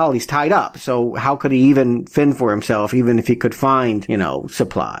 and hell, he's tied up. So how could he even fend for himself, even if he could find,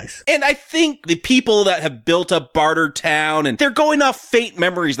 supplies? And I think the people that have built up Bartertown, and they're going off faint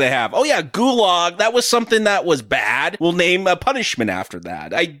memories they have. Oh yeah, Gulag, that was something that was bad. We'll name a punishment after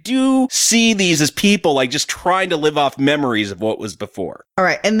that. I do see these as people like just trying to live off memories of what was before. All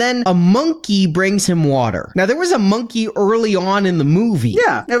right, and then a monkey brings him water. Now, there was a monkey early on in the movie.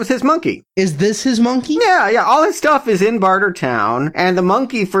 Yeah, it was his monkey. Is this his monkey? Yeah. All his stuff is in Bartertown, and the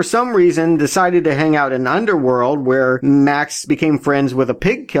monkey, for some reason, decided to hang out in Underworld, where Max became friends with a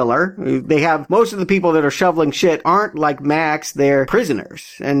pig killer. They have, most of the people that are shoveling shit aren't like Max, they're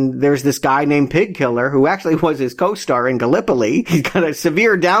prisoners. And there's this guy named Pig Killer, who actually was his co-star in Gallipoli. He's got a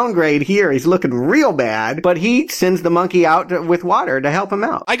severe downgrade here. He's looking real bad, but he sends the monkey out with water to help him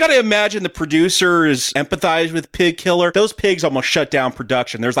out. I gotta imagine the producers empathize with Pig Killer. Those pigs almost shut down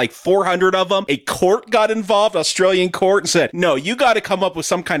production. There's like 400 of them. A court got involved, Australian court, and said, no, you gotta come up with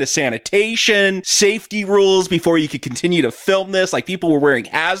some kind of sanitation, safety rules before you could continue to film this. Like, people were wearing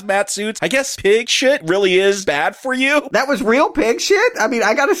hazmat suits. I guess pig shit really is bad for you. That was real pig shit? I mean,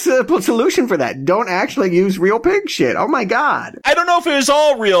 I got a simple solution for that. Don't actually use real pig shit. Oh my God. I don't know if it was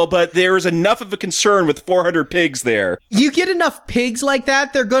all real, but there was enough of a concern with 400 pigs there. You get enough pigs like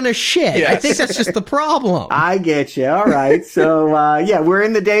that, they're gonna shit. Yes. I think that's just the problem. I get you. All right. So, we're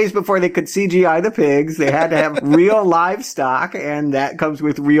in the days before they could CGI the pigs. They had to have real livestock, and that comes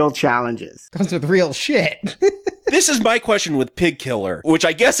with real challenges. Comes with real shit. This is my question with Pig Killer, which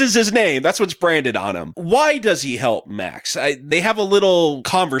I guess is his name. That's what's branded on him. Why does he help Max? They have a little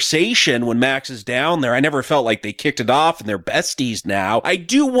conversation when Max is down there. I never felt like they kicked it off and they're besties now. I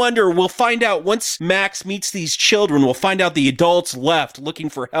do wonder, we'll find out once Max meets these children, we'll find out the adults left looking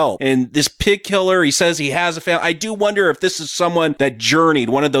for help. And this Pig Killer, he says he has a family. I do wonder if this is someone that journeyed,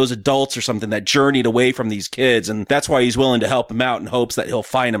 one of those adults or something that journeyed away from these kids. And that's why he's willing to help them out in hopes that he'll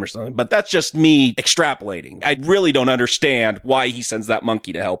find them or something. But that's just me extrapolating. I really don't understand why he sends that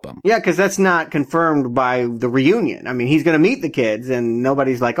monkey to help him. Yeah, because that's not confirmed by the reunion. I mean, he's going to meet the kids and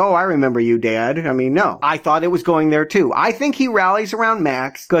nobody's like, oh, I remember you, Dad. I mean, no. I thought it was going there too. I think he rallies around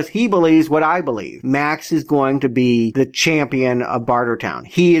Max because he believes what I believe. Max is going to be the champion of Bartertown.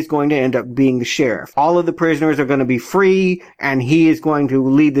 He is going to end up being the sheriff. All of the prisoners are going to be free, and he is going to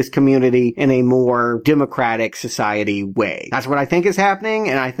lead this community in a more democratic society way. That's what I think is happening,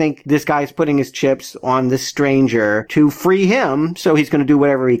 and I think this guy's putting his chips on this stranger to free him, so he's going to do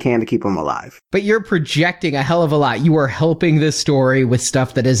whatever he can to keep him alive. But you're projecting a hell of a lot. You are helping this story with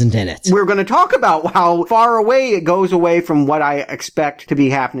stuff that isn't in it. We're going to talk about how far away it goes away from what I expect to be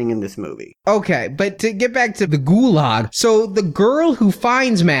happening in this movie. Okay, but to get back to the gulag, so the girl who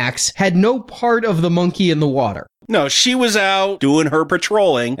finds Max had no part of the monkey in the water. No, she was out doing her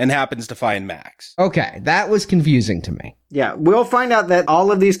patrolling and happens to find Max. Okay, that was confusing to me. Yeah, we'll find out that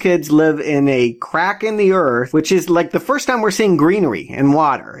all of these kids live in a crack in the earth, which is like the first time we're seeing greenery and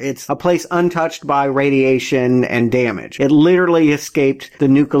water. It's a place untouched by radiation and damage. It literally escaped the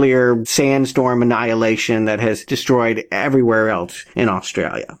nuclear sandstorm annihilation that has destroyed everywhere else in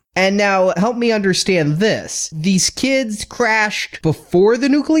Australia. And now, help me understand this. These kids crashed before the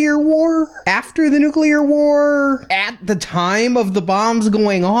nuclear war? After the nuclear war? At the time of the bombs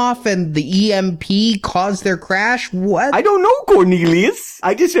going off and the EMP caused their crash? What? I don't know, Cornelius.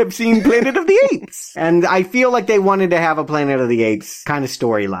 I just have seen Planet of the Apes. And I feel like they wanted to have a Planet of the Apes kind of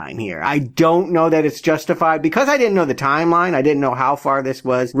storyline here. I don't know that it's justified because I didn't know the timeline. I didn't know how far this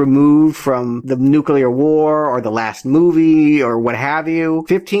was removed from the nuclear war or the last movie or what have you.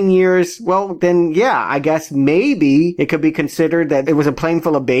 15 years, well, then yeah, I guess maybe it could be considered that it was a plane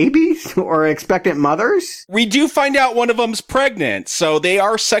full of babies or expectant mothers. We do find out one of them's pregnant, so they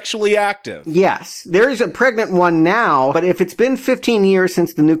are sexually active. Yes, there's a pregnant one now, but if it's been 15 years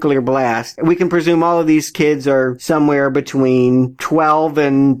since the nuclear blast, we can presume all of these kids are somewhere between 12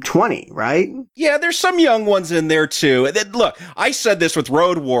 and 20, right? Yeah, there's some young ones in there too. Look, I said this with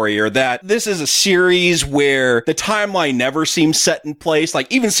Road Warrior, that this is a series where the timeline never seems set in place.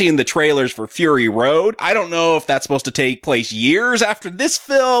 Like, even seeing the trailers for Fury Road, I don't know if that's supposed to take place years after this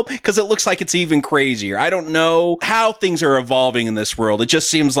film, because it looks like it's even crazier. I don't know how things are evolving in this world. It just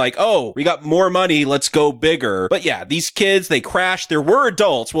seems like, oh, we got more money, let's go bigger. But yeah, these kids, they crashed. There were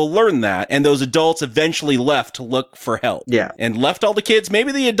adults, we'll learn that. And those adults eventually left to look for help. Yeah. And left all the kids.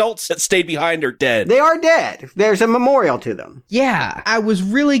 Maybe the adults that stayed behind are dead. They are dead. There's a memorial to them. Yeah, I was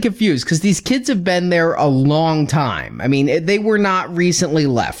really confused because these kids have been there a long time. I mean, they were not recently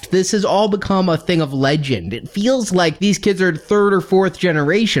left. This has all become a thing of legend. It feels like these kids are third or fourth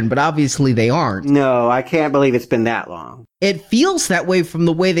generation, but obviously they aren't. No, I can't believe it's been that long. It feels that way from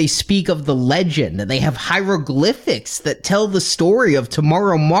the way they speak of the legend, and they have hieroglyphics that tell the story of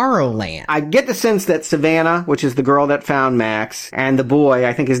Tomorrowland. I get the sense that Savannah, which is the girl that found Max, and the boy,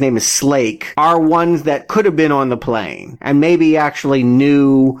 I think his name is Slake, are ones that could have been on the plane, and maybe actually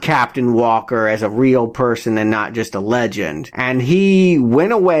knew Captain Walker as a real person and not just a legend. And he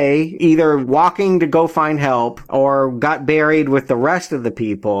went away, either walking to go find help, or got buried with the rest of the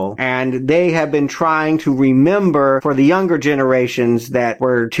people, and they have been trying to remember for the younger generations that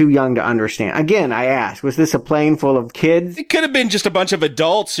were too young to understand. Again, I ask, was this a plane full of kids? It could have been just a bunch of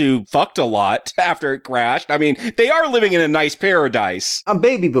adults who fucked a lot after it crashed. I mean, they are living in a nice paradise. A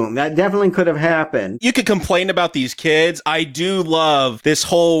baby boom. That definitely could have happened. You could complain about these kids. I do love this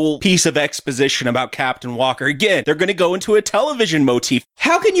whole piece of exposition about Captain Walker. Again, they're going to go into a television motif.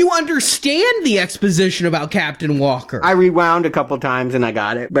 How can you understand the exposition about Captain Walker? I rewound a couple times and I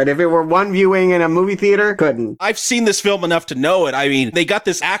got it. But if it were one viewing in a movie theater, couldn't. I've seen this film enough to know it. I mean, they got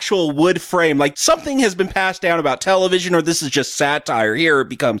this actual wood frame. Like, something has been passed down about television, or this is just satire. Here it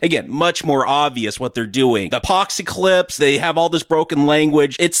becomes, again, much more obvious what they're doing. The epoxy clips, they have all this broken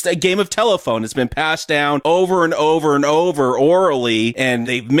language. It's a game of telephone. It's been passed down over and over and over orally, and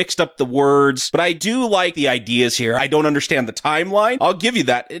they've mixed up the words. But I do like the ideas here. I don't understand the timeline. I'll give you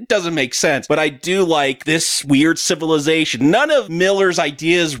that. It doesn't make sense. But I do like this weird civilization. None of Miller's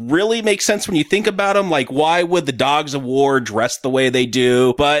ideas really make sense when you think about them. Like, why would the Dogs of War dress the way they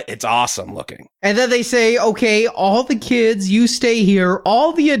do? But it's awesome looking. And then they say, okay, all the kids, you stay here.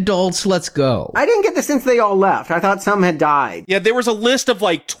 All the adults, let's go. I didn't get the sense they all left. I thought some had died. Yeah, there was a list of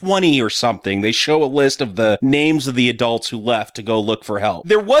like 20 or something. They show a list of the names of the adults who left to go look for help.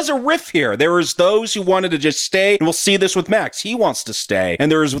 There was a riff here. There was those who wanted to just stay, and we'll see this with Max. He wants to stay.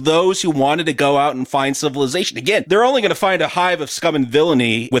 And there's those who wanted to go out and find civilization. Again, they're only going to find a hive of scum and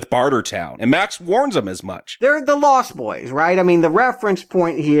villainy with Bartertown. And Max warns them as much. They're the Lost Boys, right? I mean, the reference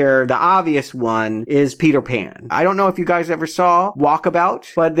point here, the obvious one, is Peter Pan. I don't know if you guys ever saw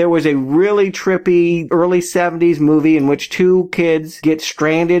Walkabout, but there was a really trippy early 70s movie in which two kids get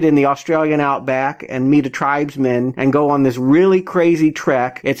stranded in the Australian outback and meet a tribesman and go on this really crazy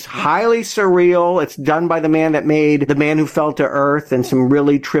trek. It's highly surreal. It's done by the man that made The Man Who Fell to Earth and some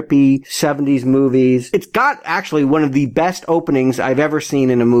really trippy 70s movies. It's got actually one of the best openings I've ever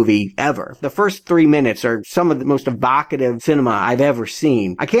seen in a movie ever. The first 3 minutes are some of the most evocative cinema I've ever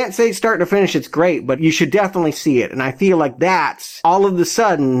seen. I can't say start to finish it's great, but you should definitely see it. And I feel like that's all of a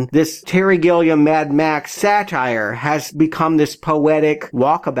sudden this Terry Gilliam Mad Max satire has become this poetic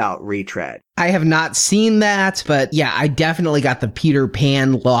Walkabout retread. I have not seen that, but yeah, I definitely got the Peter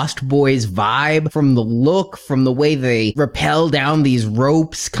Pan Lost Boys vibe from the look, from the way they rappel down these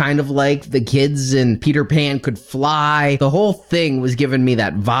ropes, kind of like the kids in Peter Pan Could Fly. The whole thing was giving me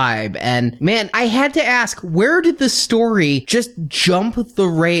that vibe. And man, I had to ask, where did the story just jump the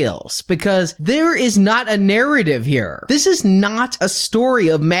rails? Because there is not a narrative here. This is not a story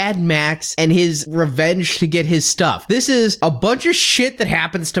of Mad Max and his revenge to get his stuff. This is a bunch of shit that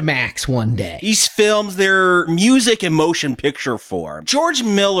happens to Max one day. These films, they're music and motion picture form. George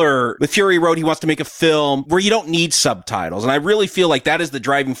Miller, with Fury Road, he wants to make a film where you don't need subtitles. And I really feel like that is the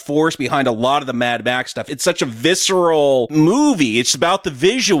driving force behind a lot of the Mad Max stuff. It's such a visceral movie. It's about the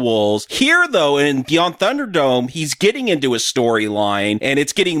visuals. Here, though, in Beyond Thunderdome, he's getting into a storyline and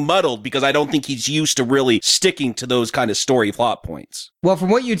it's getting muddled because I don't think he's used to really sticking to those kind of story plot points. Well,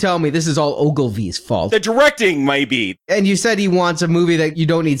 from what you tell me, this is all Ogilvy's fault. The directing might be. And you said he wants a movie that you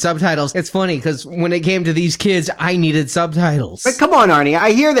don't need subtitles. It's funny because when it came to these kids, I needed subtitles. But come on, Arnie.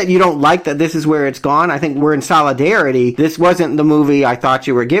 I hear that you don't like that this is where it's gone. I think we're in solidarity. This wasn't the movie I thought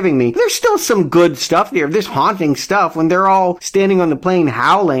you were giving me. There's still some good stuff there. There's haunting stuff when they're all standing on the plane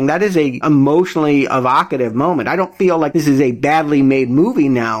howling. That is a emotionally evocative moment. I don't feel like this is a badly made movie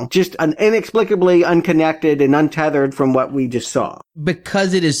now. Just an inexplicably unconnected and untethered from what we just saw.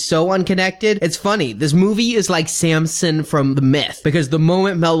 Because it is so unconnected, it's funny. This movie is like Samson from The Myth, because the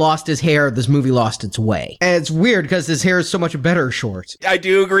moment Mel lost his hair, this movie lost its way. And it's weird because his hair is so much better short. I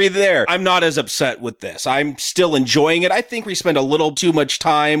do agree there. I'm not as upset with this. I'm still enjoying it. I think we spend a little too much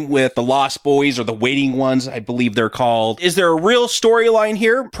time with the Lost Boys, or the Waiting Ones, I believe they're called. Is there a real storyline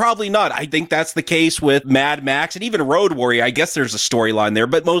here? Probably not. I think that's the case with Mad Max and even Road Warrior. I guess there's a storyline there,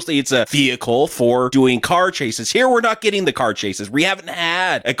 but mostly it's a vehicle for doing car chases. Here, we're not getting the car chases. We haven't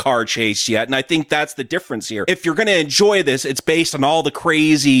had a car chase yet, and I think that's the difference here. If you're going to enjoy this, it's based on all the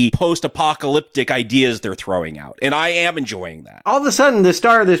crazy post-apocalyptic ideas they're throwing out, and I am enjoying that. All of a sudden, the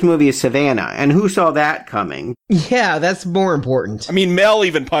star of this movie is Savannah, and who saw that coming? Yeah, that's more important. I mean, Mel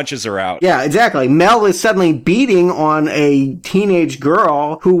even punches her out. Yeah, exactly. Mel is suddenly beating on a teenage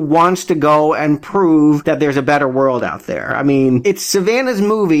girl who wants to go and prove that there's a better world out there. I mean, it's Savannah's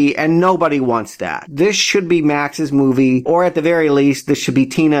movie, and nobody wants that. This should be Max's movie, or at the very least, this should be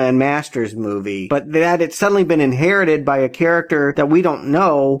Tina and Master's movie. But that it's suddenly been inherited by a character that we don't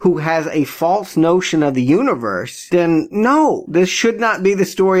know who has a false notion of the universe, then no, this should not be the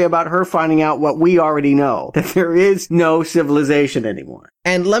story about her finding out what we already know, that there is no civilization anymore.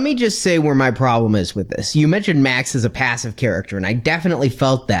 And let me just say where my problem is with this. You mentioned Max as a passive character, and I definitely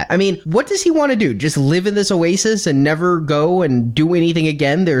felt that. I mean, what does he want to do? Just live in this oasis and never go and do anything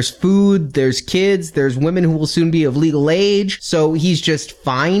again? There's food, there's kids, there's women who will soon be of legal age, so he's just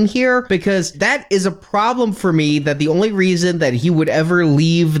fine here? Because that is a problem for me, that the only reason that he would ever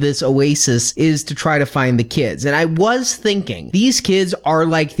leave this oasis is to try to find the kids. And I was thinking, these kids are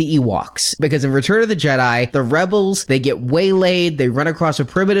like the Ewoks, because in Return of the Jedi, the rebels, they get waylaid, they run across a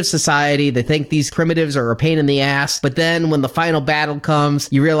primitive society, they think these primitives are a pain in the ass, but then when the final battle comes,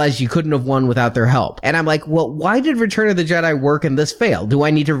 you realize you couldn't have won without their help. And I'm like, well, why did Return of the Jedi work and this fail? Do I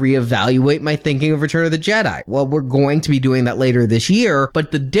need to reevaluate my thinking of Return of the Jedi? Well, we're going to be doing that later this year,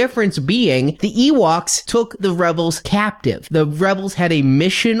 but the difference being, the Ewoks took the rebels captive. The rebels had a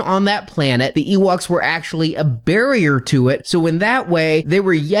mission on that planet. The Ewoks were actually a barrier to it, so in that way, they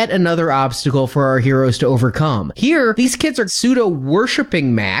were yet another obstacle for our heroes to overcome. Here, these kids are pseudo-worshiping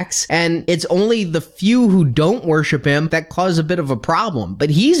Max, and it's only the few who don't worship him that cause a bit of a problem. But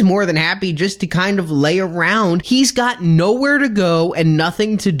he's more than happy just to kind of lay around. He's got nowhere to go and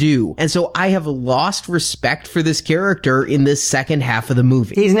nothing to do. And so I have lost respect for this character in this second half of the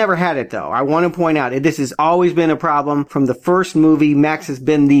movie. He's never had it, though. I want to point out, this has always been a problem from the first movie. Max has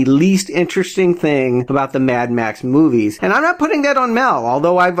been the least interesting thing about the Mad Max movies. And I'm not putting that on Mel,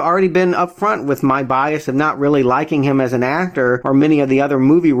 although I've already been upfront with my bias of not really liking him as an actor, or many of the other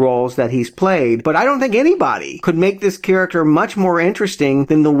movie roles that he's played, but I don't think anybody could make this character much more interesting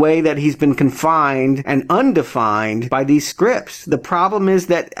than the way that he's been confined and undefined by these scripts. The problem is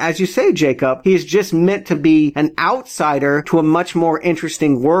that, as you say, Jacob, he is just meant to be an outsider to a much more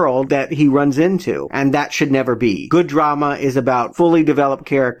interesting world that he runs into, and that should never be. Good drama is about fully developed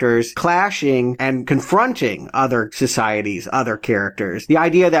characters clashing and confronting other societies, other characters. The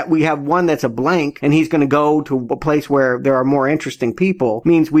idea that we have one that's a blank and he's going to go to a place where there are more interesting people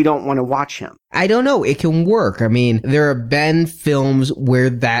means we don't want to watch him. I don't know. It can work. I mean, there have been films where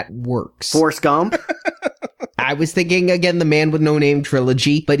that works. Forrest Gump? I was thinking, again, the Man with No Name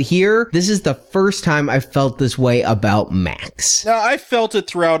trilogy, but here, this is the first time I felt this way about Max. No, I felt it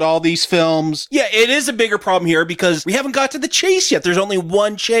throughout all these films. Yeah, it is a bigger problem here because we haven't got to the chase yet. There's only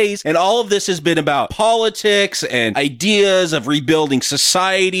one chase, and all of this has been about politics and ideas of rebuilding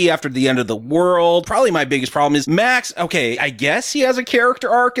society after the end of the world. Probably my biggest problem is Max, okay, I guess he has a character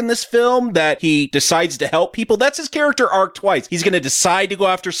arc in this film that he decides to help people. That's his character arc twice. He's going to decide to go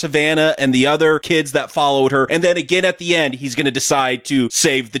after Savannah and the other kids that followed her, and then again at the end, he's going to decide to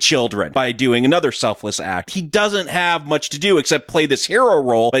save the children by doing another selfless act. He doesn't have much to do except play this hero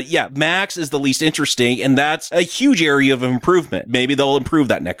role, but yeah, Max is the least interesting, and that's a huge area of improvement. Maybe they'll improve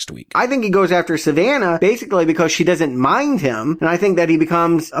that next week. I think he goes after Savannah basically because she doesn't mind him, and I think that he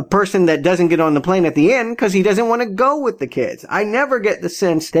becomes a person that doesn't get on the plane at the end because he doesn't want to go with the kids. I never get the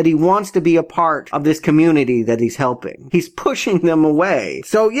sense that he wants to be a part of this community that he's helping. He's pushing them away.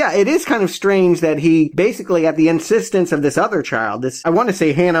 So yeah, it is kind of strange that he basically, at the insistence of this other child, this, I want to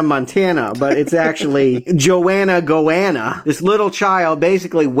say Hannah Montana, but it's actually Joanna Goanna. This little child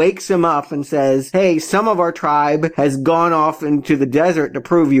basically wakes him up and says, hey, some of our tribe has gone off into the desert to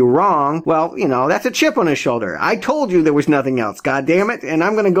prove you wrong. Well, you know, that's a chip on his shoulder. I told you there was nothing else, goddammit, and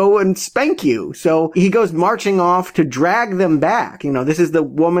I'm going to go and spank you. So he goes marching off to drag them back. You know, this is the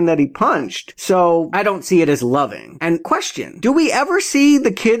woman that he punched. So I don't see it as loving. And question, do we ever see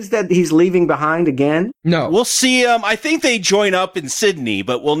the kids that he's leaving behind again? No. We'll see him. I think they join up in Sydney,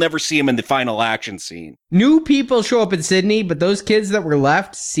 but we'll never see him in the final action scene. New people show up in Sydney, but those kids that were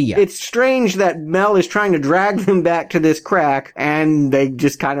left, see ya. It's strange that Mel is trying to drag them back to this crack, and they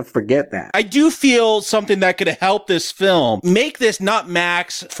just kind of forget that. I do feel something that could help this film. Make this not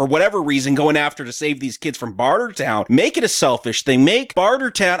Max, for whatever reason, going after to save these kids from Bartertown. Make it a selfish thing. Make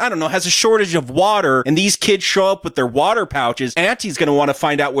Bartertown, I don't know, has a shortage of water, and these kids show up with their water pouches. Auntie's going to want to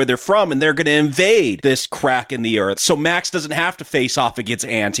find out where they're from, and they're going to invade this crack in the earth. So Max doesn't have to face off against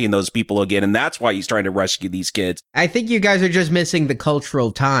Auntie and those people again, and that's why he's trying to rescue these kids. I think you guys are just missing the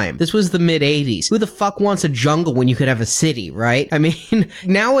cultural time. This was the mid-'80s. Who the fuck wants a jungle when you could have a city, right? I mean,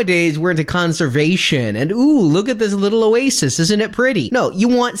 nowadays we're into conservation and, ooh, look at this little oasis. Isn't it pretty? No, you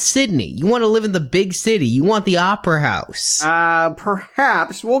want Sydney. You want to live in the big city. You want the opera house.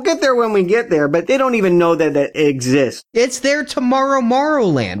 Perhaps. We'll get there when we get there, but they don't even know that it exists. It's their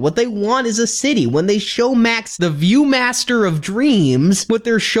Tomorrowland. What they want is a city. When they show Max the Viewmaster of Dreams, what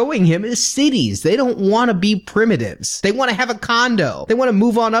they're showing him is cities. They don't want to be primitives. They want to have a condo. They want to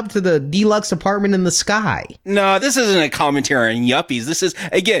move on up to the deluxe apartment in the sky. No, this isn't a commentary on yuppies. This is,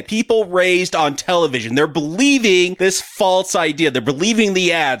 again, people raised on television. They're believing this false idea. They're believing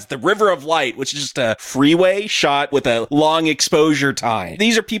the ads, the River of Light, which is just a freeway shot with a long exposure time.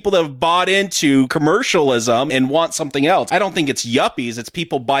 These are people that have bought into commercialism and want something else. I don't think it's yuppies. It's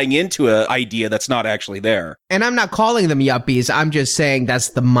people buying into an idea that's not actually there. And I'm not calling them yuppies. I'm just saying that's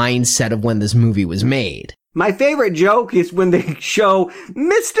the mindset of when this movie was made. My favorite joke is when they show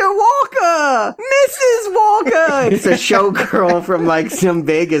Mr. Walker, Mrs. Walker. It's a showgirl from like some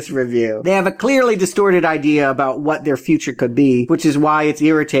Vegas review. They have a clearly distorted idea about what their future could be, which is why it's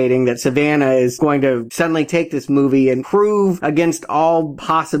irritating that Savannah is going to suddenly take this movie and prove against all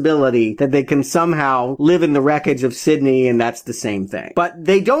possibility that they can somehow live in the wreckage of Sydney, and that's the same thing. But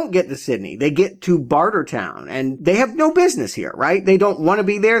they don't get to Sydney. They get to Bartertown, and they have no business here, right? They don't want to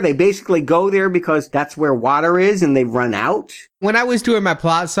be there. They basically go there because that's where water is and they've run out. When I was doing my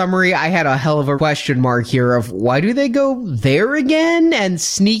plot summary, I had a hell of a question mark here of why do they go there again and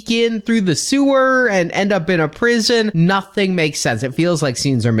sneak in through the sewer and end up in a prison? Nothing makes sense. It feels like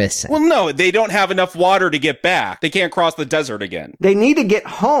scenes are missing. Well, no, they don't have enough water to get back. They can't cross the desert again. They need to get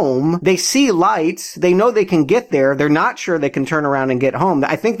home. They see lights. They know they can get there. They're not sure they can turn around and get home.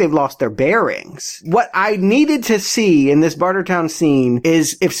 I think they've lost their bearings. What I needed to see in this Bartertown scene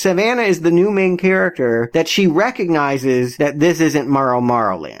is if Savannah is the new main character, that she recognizes that this this isn't Morrow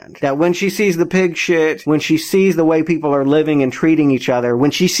Morrowland. That when she sees the pig shit, when she sees the way people are living and treating each other,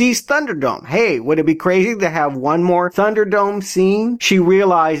 when she sees Thunderdome, hey, would it be crazy to have one more Thunderdome scene? She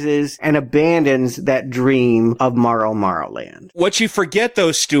realizes and abandons that dream of Morrow Morrowland. What you forget,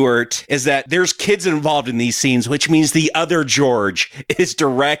 though, Stuart, is that there's kids involved in these scenes, which means the other George is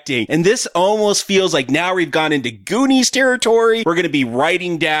directing. And this almost feels like now we've gone into Goonies territory. We're going to be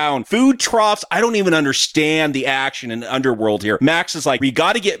writing down food troughs. I don't even understand the action in Underworld here. Max is like, we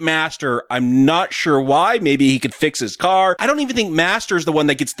got to get Master. I'm not sure why. Maybe he could fix his car. I don't even think Master's the one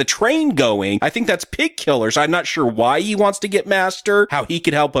that gets the train going. I think that's Pig Killer. So I'm not sure why he wants to get Master, how he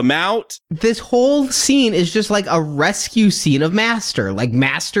could help him out. This whole scene is just like a rescue scene of Master. Like,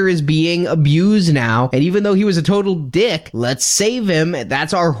 Master is being abused now, and even though he was a total dick, let's save him.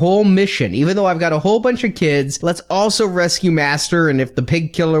 That's our whole mission. Even though I've got a whole bunch of kids, let's also rescue Master, and if the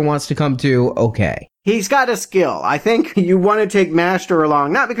Pig Killer wants to come too, okay. He's got a skill. I think you want to take Master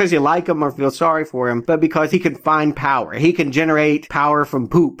along, not because you like him or feel sorry for him, but because he can find power. He can generate power from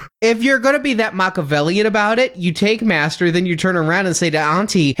poop. If you're going to be that Machiavellian about it, you take Master, then you turn around and say to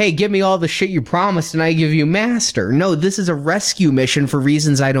Auntie, hey, give me all the shit you promised and I give you Master. No, this is a rescue mission for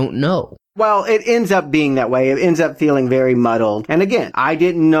reasons I don't know. Well, it ends up being that way. It ends up feeling very muddled. And again, I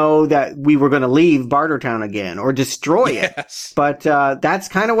didn't know that we were going to leave Bartertown again or destroy it. But that's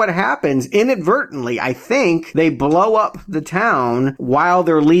kind of what happens. Inadvertently, I think they blow up the town while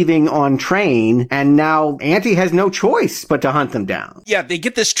they're leaving on train. And now Auntie has no choice but to hunt them down. Yeah, they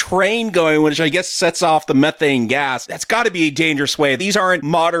get this train going, which I guess sets off the methane gas. That's got to be a dangerous way. These aren't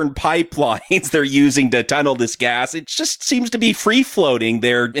modern pipelines they're using to tunnel this gas. It just seems to be free floating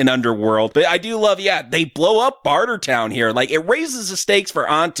there in Underworld. But I do love, they blow up Bartertown here. Like, it raises the stakes for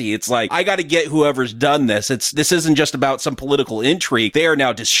Auntie. It's like, I got to get whoever's done this. This isn't just about some political intrigue. They are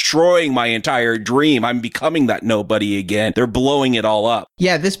now destroying my entire dream. I'm becoming that nobody again. They're blowing it all up.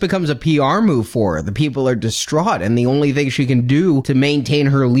 Yeah, this becomes a PR move for her. The people are distraught, and the only thing she can do to maintain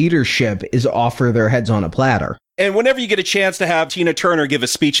her leadership is offer their heads on a platter. And whenever you get a chance to have Tina Turner give a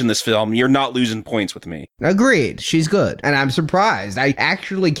speech in this film, you're not losing points with me. Agreed. She's good. And I'm surprised. I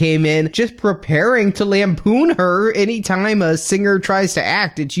actually came in just preparing to lampoon her anytime a singer tries to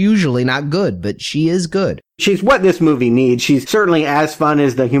act. It's usually not good, but she is good. She's what this movie needs. She's certainly as fun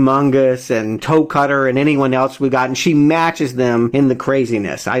as the Humongous and Toe Cutter and anyone else we got, and she matches them in the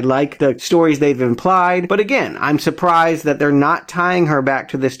craziness. I like the stories they've implied, but again, I'm surprised that they're not tying her back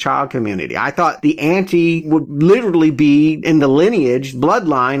to this child community. I thought the auntie would literally be in the lineage,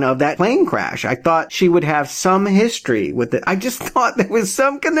 bloodline of that plane crash. I thought she would have some history with it. I just thought there was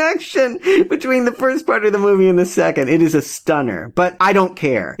some connection between the first part of the movie and the second. It is a stunner, but I don't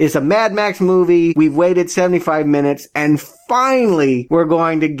care. It's a Mad Max movie. We've waited 75 minutes, and finally we're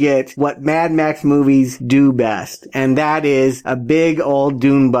going to get what Mad Max movies do best, and that is a big old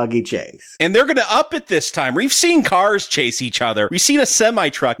dune buggy chase. And they're going to up it this time. We've seen cars chase each other. We've seen a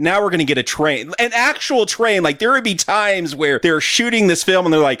semi-truck. Now we're going to get a train, an actual train. Like, there would be times where they're shooting this film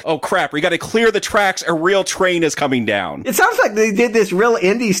and they're like, oh crap, we got to clear the tracks. A real train is coming down. It sounds like they did this real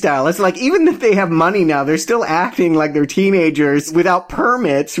indie style. It's like, even if they have money now, they're still acting like they're teenagers without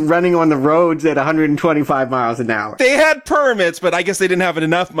permits running on the roads at 125 miles an hour. They had permits, but I guess they didn't have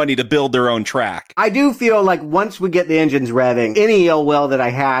enough money to build their own track. I do feel like once we get the engines revving, any ill will that I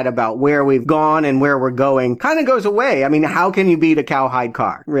had about where we've gone and where we're going kind of goes away. I mean, how can you beat a cowhide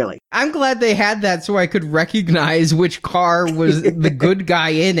car, really? I'm glad they had that so I could recognize which car was the good guy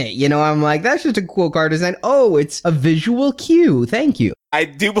in it. You know, I'm like, that's just a cool car design. Oh, it's a visual cue. Thank you. I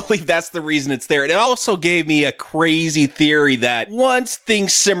do believe that's the reason it's there. It also gave me a crazy theory that once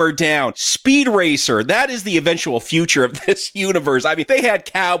things simmer down, Speed Racer, that is the eventual future of this universe. I mean, they had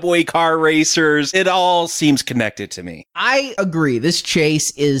cowboy car racers. It all seems connected to me. I agree. This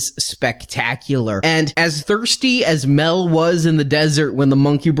chase is spectacular. And as thirsty as Mel was in the desert when the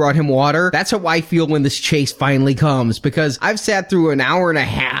monkey brought him water, that's how I feel when this chase finally comes, because I've sat through an hour and a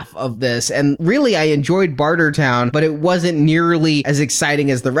half of this, and really I enjoyed Bartertown, but it wasn't nearly as exciting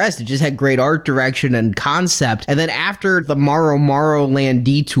as the rest. It just had great art direction and concept. And then after the Morrowland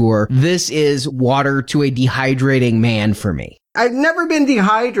detour, this is water to a dehydrating man for me. I've never been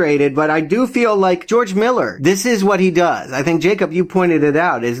dehydrated, but I do feel like George Miller, this is what he does. I think, Jacob, you pointed it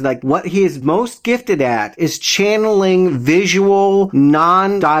out, is like what he is most gifted at is channeling visual,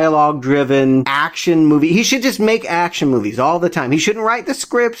 non-dialogue driven action movie. He should just make action movies all the time. He shouldn't write the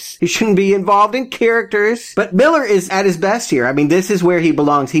scripts. He shouldn't be involved in characters. But Miller is at his best here. I mean, this is where he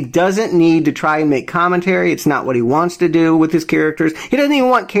belongs. He doesn't need to try and make commentary. It's not what he wants to do with his characters. He doesn't even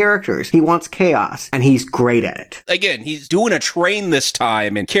want characters. He wants chaos, and he's great at it. Again, he's doing a train this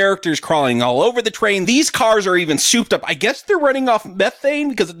time and characters crawling all over the train. These cars are even souped up. I guess they're running off methane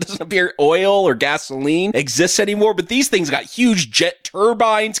because it doesn't appear oil or gasoline exists anymore, but these things got huge jet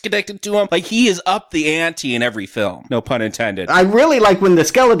turbines connected to them. Like, he is up the ante in every film. No pun intended. I really like when the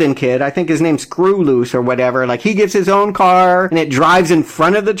skeleton kid, I think his name's Screw Loose or whatever, like he gets his own car and it drives in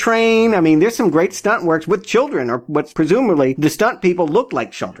front of the train. I mean, there's some great stunt works with children, or what presumably the stunt people look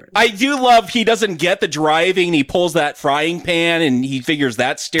like children. I do love he doesn't get the driving. He pulls that frying pan and he figures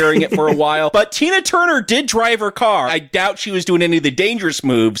that's steering it for a while. But Tina Turner did drive her car. I doubt she was doing any of the dangerous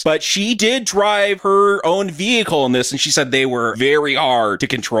moves, but she did drive her own vehicle in this, and she said they were very hard to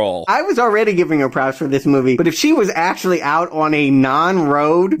control. I was already giving her props for this movie, but if she was actually out on a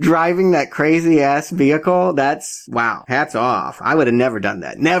non-road driving that crazy-ass vehicle, that's, wow, hats off. I would have never done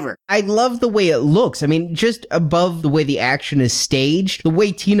that. Never. I love the way it looks. I mean, just above the way the action is staged, the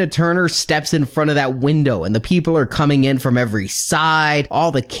way Tina Turner steps in front of that window and the people are coming in from every side,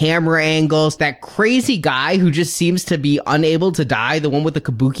 all the camera angles, that crazy guy who just seems to be unable to die, the one with the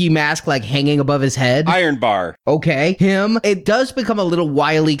kabuki mask like hanging above his head. Iron Bar. Okay, him. It does become a little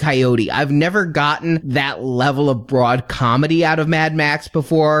Wile E. Coyote. I've never gotten that level of broad comedy out of Mad Max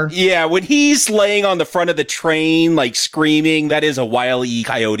before. Yeah, when he's laying on the front of the train, like screaming, that is a Wile E.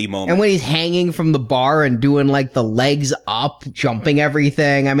 Coyote moment. And when he's hanging from the bar and doing like the legs up, jumping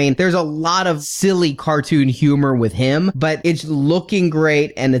everything. I mean, there's a lot of silly cartoon humor with him, but it's looking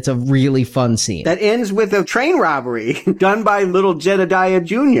great and it's a really fun scene. That ends with a train robbery done by little Jedediah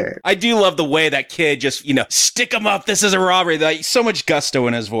Jr. I do love the way that kid just, stick him up, this is a robbery. Like, so much gusto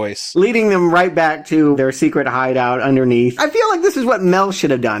in his voice. Leading them right back to their secret hideout underneath. I feel like this is what Mel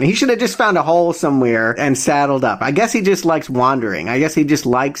should have done. He should have just found a hole somewhere and saddled up. I guess he just likes wandering. I guess he just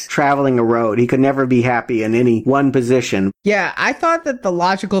likes traveling a road. He could never be happy in any one position. Yeah, I thought that the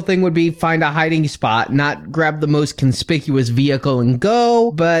logical thing would be find a hiding spot, not grab the most conspicuous vehicle and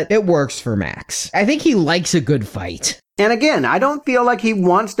go, but it works for Max. I think he likes a good fight. And again, I don't feel like he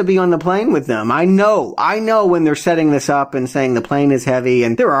wants to be on the plane with them. I know when they're setting this up and saying the plane is heavy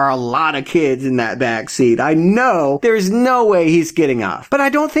and there are a lot of kids in that back seat. I know there's no way he's getting off. But I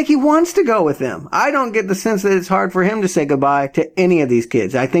don't think he wants to go with them. I don't get the sense that it's hard for him to say goodbye to any of these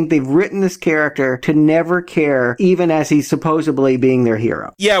kids. I think they've written this character to never care, even as he's supposedly being their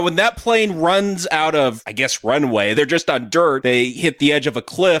hero. Yeah, when that plane runs out of, I guess, runway, they're just on dirt. They hit the edge of a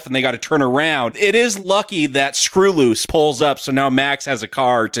cliff and they got to turn around. It is lucky that Screw Loose pulls up, so now Max has a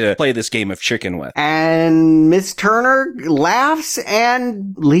car to play this game of chicken with. And Miss Turner laughs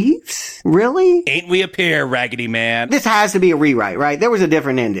and leaves? Really? Ain't we a pair, Raggedy Man? This has to be a rewrite, right? There was a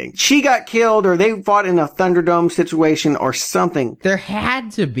different ending. She got killed, or they fought in a Thunderdome situation or something. There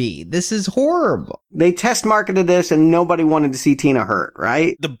had to be. This is horrible. They test marketed this and nobody wanted to see Tina hurt,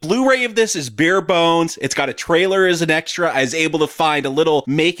 right? The Blu-ray of this is bare bones. It's got a trailer as an extra. I was able to find a little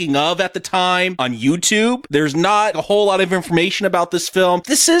making of at the time on YouTube. There's not a whole lot of information about this film.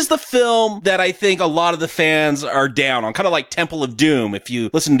 This is the film that I think a lot of the fans are down on, kind of like Temple of Doom. If you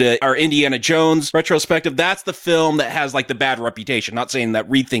listen to our Indiana Jones retrospective, that's the film that has like the bad reputation. Not saying that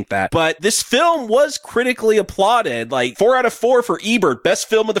rethink that, but this film was critically applauded, like 4 out of 4 for Ebert, best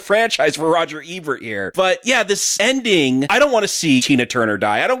film of the franchise for Roger Ebert here. But yeah, this ending, I don't want to see Tina Turner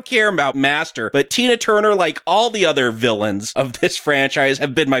die. I don't care about Master, but Tina Turner, like all the other villains of this franchise,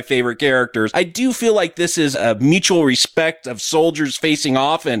 have been my favorite characters. I do feel like this is a mutual respect of soldiers facing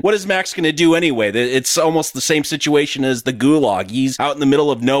off, and what is Max going to do anyway? It's almost the same situation as the Gulag. He's out in the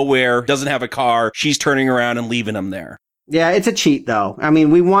middle of nowhere, doesn't have a car, she's turning around and leaving him there. Yeah, it's a cheat though. I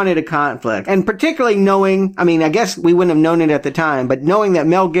mean, we wanted a conflict. And particularly knowing, I mean, I guess we wouldn't have known it at the time, but knowing that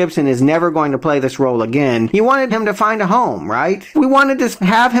Mel Gibson is never going to play this role again, you wanted him to find a home, right? We wanted to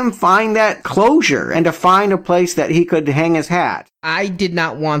have him find that closure and to find a place that he could hang his hat. I did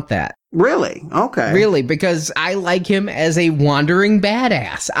not want that. Really? Okay. Really, because I like him as a wandering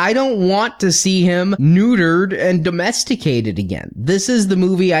badass. I don't want to see him neutered and domesticated again. This is the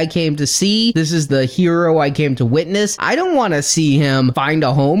movie I came to see. This is the hero I came to witness. I don't want to see him find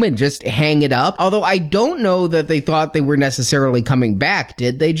a home and just hang it up. Although I don't know that they thought they were necessarily coming back.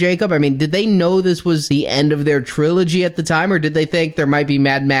 Did they, Jacob? I mean, did they know this was the end of their trilogy at the time, or did they think there might be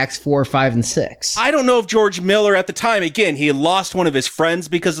Mad Max 4, 5, and 6? I don't know if George Miller at the time, again, he had lost one of his friends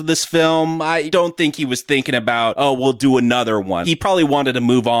because of this film. film, I don't think he was thinking about, oh, we'll do another one. He probably wanted to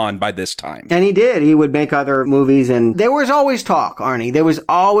move on by this time. And he did. He would make other movies, and there was always talk, Arnie. There was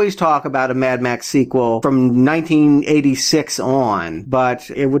always talk about a Mad Max sequel from 1986 on, but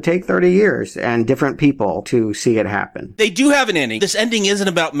it would take 30 years and different people to see it happen. They do have an ending. This ending isn't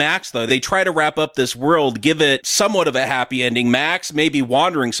about Max, though. They try to wrap up this world, give it somewhat of a happy ending. Max may be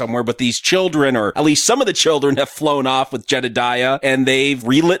wandering somewhere, but these children, or at least some of the children, have flown off with Jedediah, and they've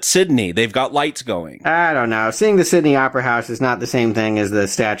relit Sydney. They've got lights going. I don't know. Seeing the Sydney Opera House is not the same thing as the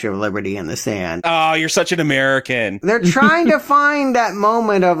Statue of Liberty in the sand. Oh, you're such an American. They're trying to find that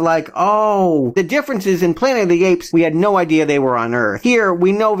moment of like, oh, the differences in Planet of the Apes, we had no idea they were on Earth. Here,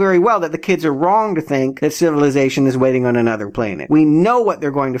 we know very well that the kids are wrong to think that civilization is waiting on another planet. We know what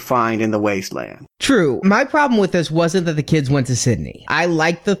they're going to find in the wasteland. True. My problem with this wasn't that the kids went to Sydney. I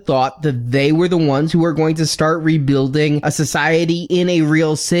liked the thought that they were the ones who were going to start rebuilding a society in a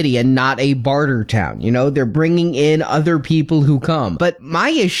real city and not a barter town. You know, they're bringing in other people who come. But my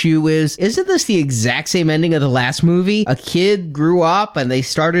issue is, isn't this the exact same ending of the last movie? A kid grew up and they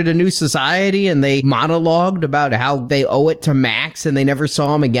started a new society and they monologued about how they owe it to Max and they never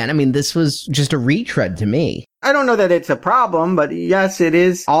saw him again. I mean, this was just a retread to me. I don't know that it's a problem, but yes, it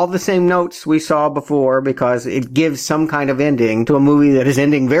is all the same notes we saw before because it gives some kind of ending to a movie that is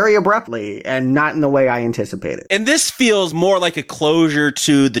ending very abruptly and not in the way I anticipated. And this feels more like a closure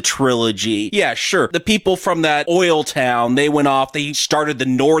to the trilogy. Yeah, sure. The people from that oil town, they went off, they started the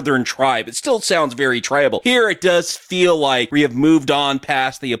Northern Tribe. It still sounds very tribal. Here it does feel like we have moved on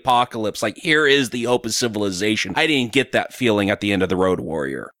past the apocalypse. Like here is the hope of civilization. I didn't get that feeling at the end of The Road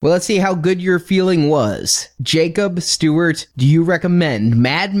Warrior. Well, let's see how good your feeling was. Jacob Stewart, do you recommend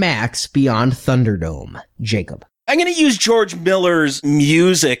Mad Max Beyond Thunderdome? Jacob. I'm going to use George Miller's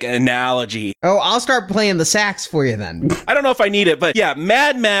music analogy. Oh, I'll start playing the sax for you then. I don't know if I need it, but yeah,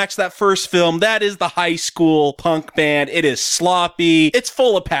 Mad Max, that first film, that is the high school punk band. It is sloppy. It's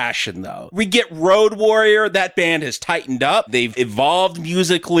full of passion, though. We get Road Warrior. That band has tightened up. They've evolved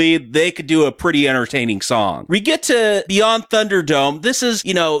musically. They could do a pretty entertaining song. We get to Beyond Thunderdome. This is,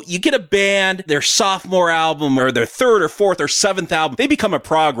 you know, you get a band, their sophomore album or their third or fourth or seventh album, they become a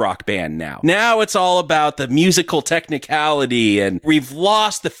prog rock band now. Now it's all about the musical technicality and we've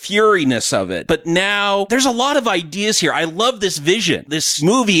lost the furiness of it. But now there's a lot of ideas here. I love this vision. This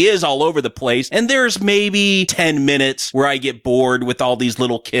movie is all over the place and there's maybe 10 minutes where I get bored with all these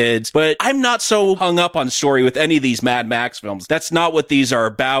little kids, but I'm not so hung up on story with any of these Mad Max films. That's not what these are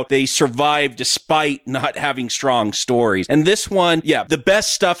about. They survive despite not having strong stories. And this one, yeah, the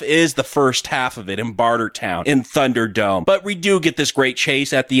best stuff is the first half of it in Bartertown, in Thunderdome. But we do get this great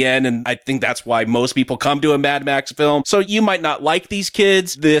chase at the end, and I think that's why most people come to a Mad Max film. So you might not like these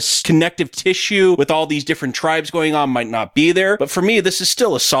kids. This connective tissue with all these different tribes going on might not be there. But for me, this is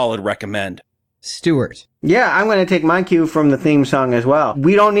still a solid recommend. Stewart. Yeah, I'm going to take my cue from the theme song as well.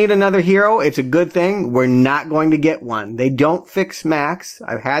 We don't need another hero. It's a good thing. We're not going to get one. They don't fix Max.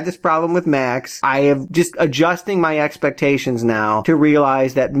 I've had this problem with Max. I have just adjusting my expectations now to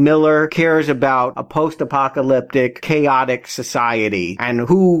realize that Miller cares about a post-apocalyptic, chaotic society. And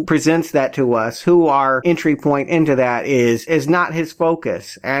who presents that to us, who our entry point into that is not his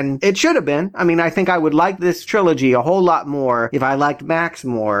focus. And it should have been. I mean, I think I would like this trilogy a whole lot more if I liked Max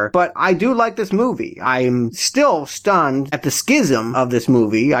more. But I do like this movie. I'm still stunned at the schism of this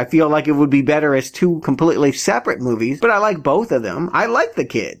movie. I feel like it would be better as two completely separate movies, but I like both of them. I like the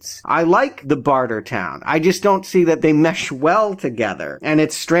kids. I like the Bartertown. I just don't see that they mesh well together. And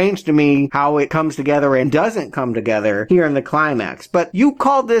it's strange to me how it comes together and doesn't come together here in the climax. But you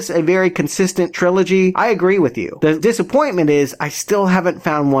called this a very consistent trilogy. I agree with you. The disappointment is I still haven't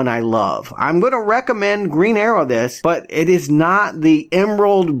found one I love. I'm going to recommend Green Arrow this, but it is not the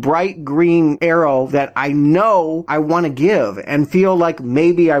emerald bright green arrow that I know I want to give and feel like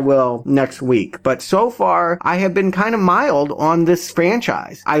maybe I will next week. But so far, I have been kind of mild on this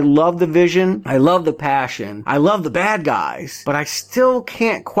franchise. I love the vision. I love the passion. I love the bad guys. But I still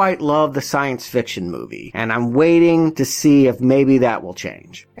can't quite love the science fiction movie. And I'm waiting to see if maybe that will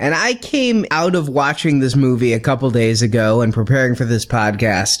change. And I came out of watching this movie a couple days ago and preparing for this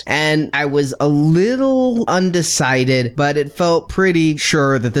podcast, and I was a little undecided, but it felt pretty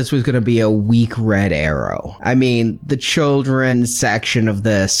sure that this was going to be a weak red arrow. marrow. I mean, the children's section of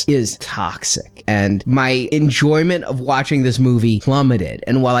this is toxic, and my enjoyment of watching this movie plummeted.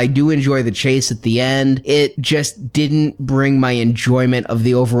 And while I do enjoy the chase at the end, it just didn't bring my enjoyment of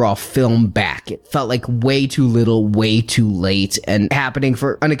the overall film back. It felt like way too little, way too late, and happening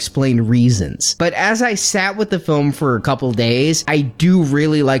for unexplained reasons. But as I sat with the film for a couple days, I do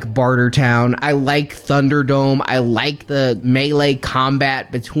really like Bartertown. I like Thunderdome. I like the melee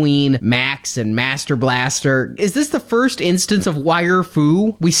combat between Max and Master Blaster. Is this the first instance of wire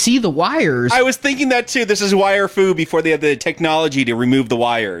fu? We see the wires. I was thinking that too. This is wire fu before they had the technology to remove the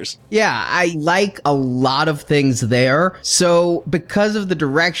wires. Yeah, I like a lot of things there. So because of the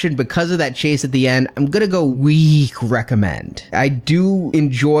direction, because of that chase at the end, I'm gonna go weak recommend. I do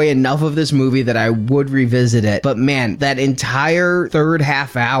enjoy enough of this movie that I would revisit it, but man, that entire third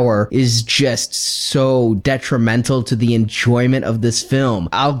half hour is just so detrimental to the enjoyment of this film.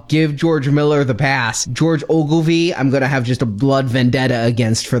 I'll give George Miller the pass. George Ogilvy, I'm gonna have just a blood vendetta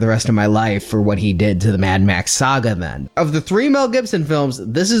against for the rest of my life for what he did to the Mad Max saga then. Of the three Mel Gibson films,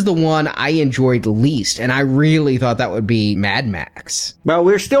 this is the one I enjoyed least, and I really thought that would be Mad Max. Well,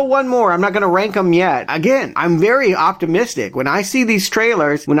 we're still one more. I'm not going to rank them yet. Again, I'm very optimistic. When I see these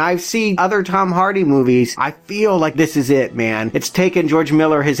trailers, when I see other Tom Hardy movies, I feel like this is it, man. It's taken George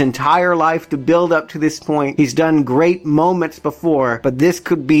Miller his entire life to build up to this point. He's done great moments before, but this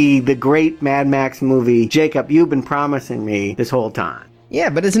could be the great Mad Max movie. Jacob, you've been promising me this whole time. Yeah,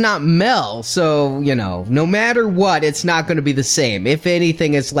 but it's not Mel, so, you know, no matter what, it's not going to be the same. If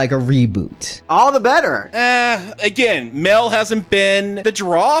anything, it's like a reboot. All the better. Again, Mel hasn't been the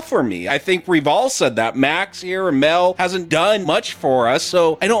draw for me. I think we've all said that. Max here and Mel hasn't done much for us,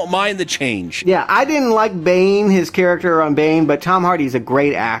 so I don't mind the change. Yeah, I didn't like Bane, his character on Bane, but Tom Hardy's a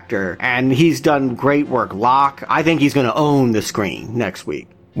great actor, and he's done great work. Locke, I think he's going to own the screen next week.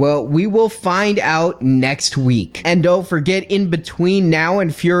 Well, we will find out next week. And don't forget, in between now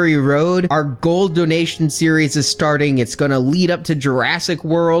and Fury Road, our gold donation series is starting. It's going to lead up to Jurassic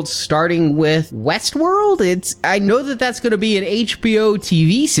World, starting with Westworld. I know that that's going to be an HBO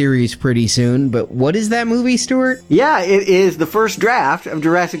TV series pretty soon, but what is that movie, Stuart? Yeah, it is the first draft of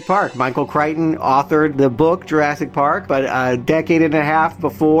Jurassic Park. Michael Crichton authored the book Jurassic Park, but a decade and a half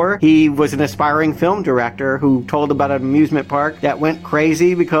before, he was an aspiring film director who told about an amusement park that went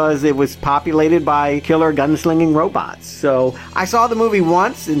crazy because it was populated by killer gunslinging robots. So I saw the movie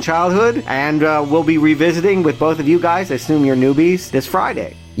once in childhood, and we'll be revisiting with both of you guys, I assume you're newbies, this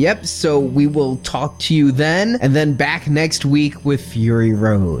Friday. Yep, so we will talk to you then, and then back next week with Fury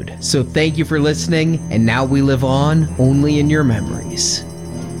Road. So thank you for listening, and now we live on only in your memories.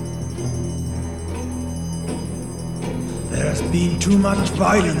 There has been too much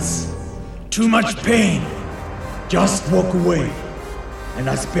violence, too much pain. Just walk away, and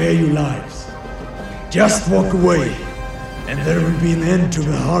I spare you lives. Just walk away, and there will be an end to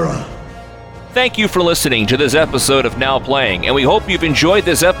the horror. Thank you for listening to this episode of Now Playing, and we hope you've enjoyed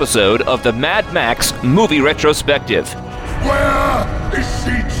this episode of the Mad Max Movie Retrospective. Where is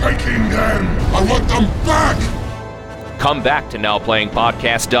she taking them? I want them back! Come back to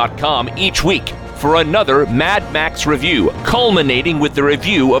NowPlayingPodcast.com each week for another Mad Max review, culminating with the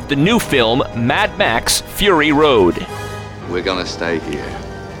review of the new film Mad Max Fury Road. We're gonna stay here.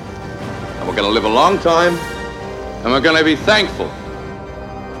 And we're gonna live a long time, and we're gonna be thankful.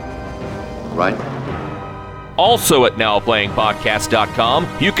 Right? Also at NowPlayingPodcast.com,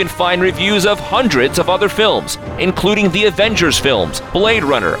 you can find reviews of hundreds of other films, including the Avengers films, Blade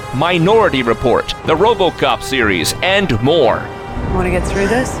Runner, Minority Report, the RoboCop series, and more. Want to get through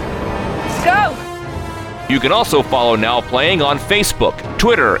this? Let's go! You can also follow Now Playing on Facebook,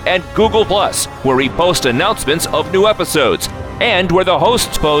 Twitter, and Google+, where we post announcements of new episodes, and where the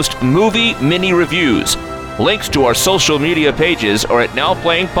hosts post movie mini-reviews. Links to our social media pages are at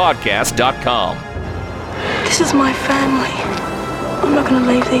NowPlayingPodcast.com. This is my family. I'm not going to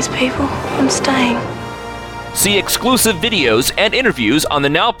leave these people. I'm staying. See exclusive videos and interviews on the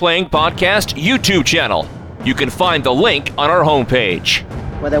Now Playing Podcast YouTube channel. You can find the link on our homepage.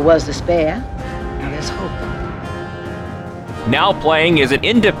 Where there was despair, now there's hope. Now Playing is an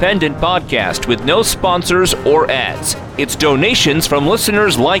independent podcast with no sponsors or ads. It's donations from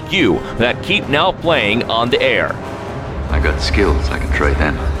listeners like you that keep Now Playing on the air. I got skills I can trade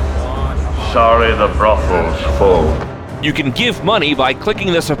in. Sorry, the brothel's full. You can give money by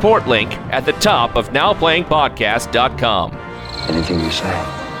clicking the support link at the top of NowPlayingPodcast.com. Anything you say?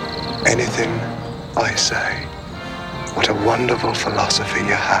 Anything I say. What a wonderful philosophy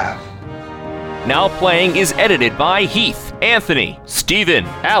you have. Now Playing is edited by Heath, Anthony, Steven,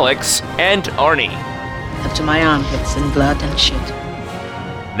 Alex, and Arnie. Up to my armpits in blood and shit.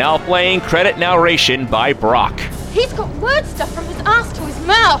 Now playing credit narration by Brock. He's got word stuff from his ass to his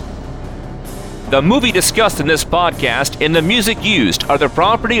mouth. The movie discussed in this podcast and the music used are the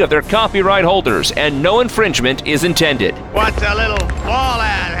property of their copyright holders, and no infringement is intended. What's a little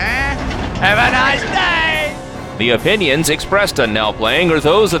fallout, huh? Have a nice day! The opinions expressed on Now Playing are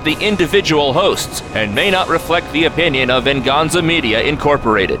those of the individual hosts and may not reflect the opinion of Venganza Media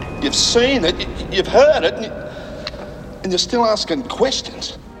Incorporated. You've seen it, you've heard it, and you're still asking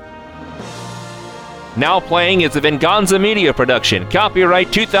questions. Now Playing is a Venganza Media production,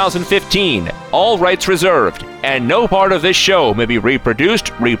 copyright 2015, all rights reserved, and no part of this show may be reproduced,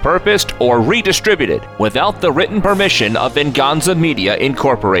 repurposed, or redistributed without the written permission of Venganza Media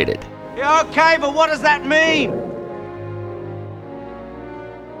Incorporated. Yeah, okay, but what does that mean?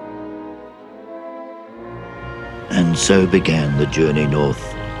 And so began the journey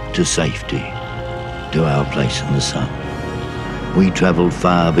north to safety, to our place in the sun. We traveled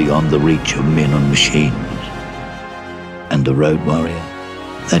far beyond the reach of men and machines. And the Road Warrior,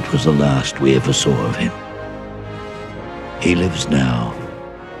 that was the last we ever saw of him. He lives now,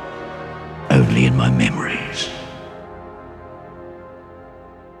 only in my memories.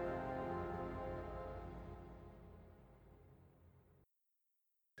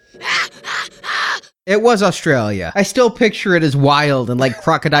 It was Australia. I still picture it as wild and like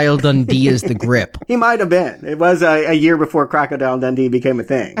Crocodile Dundee is the grip. He might have been. It was a year before Crocodile Dundee became a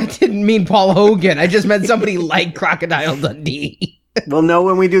thing. I didn't mean Paul Hogan. I just meant somebody like Crocodile Dundee. We'll know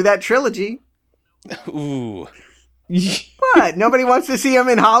when we do that trilogy. Ooh. What? Nobody wants to see him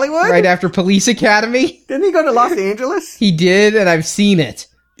in Hollywood? Right after Police Academy? Didn't he go to Los Angeles? He did, and I've seen it.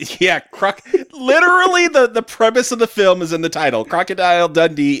 Yeah, literally the premise of the film is in the title. Crocodile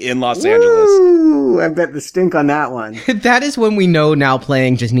Dundee in Los Angeles. Ooh, I bet the stink on that one. That is when we know Now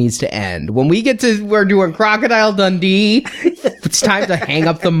Playing just needs to end. When we get to, we're doing Crocodile Dundee, it's time to hang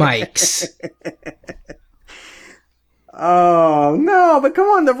up the mics. Oh, no, but come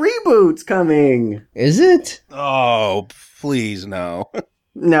on, the reboot's coming. Is it? Oh, please, no.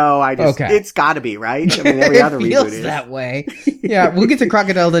 No, it's gotta be, right? I mean, every other feels reboot is. that way. Yeah, we'll get to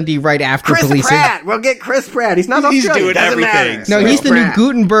Crocodile Dundee right after Chris Police Pratt! We'll get Chris Pratt. He's not He's Australian. doing Doesn't everything. matter. No, Chris he's the Pratt. new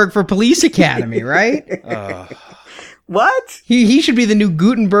Gutenberg for Police Academy, right? What? He should be the new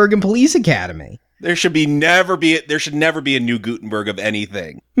Gutenberg in Police Academy. There should never be a new Gutenberg of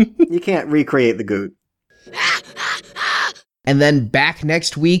anything. You can't recreate the Goot. And then back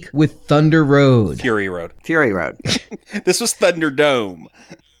next week with Thunder Road. Fury Road. This was Thunderdome.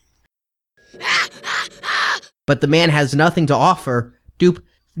 But the man has nothing to offer. Dupe.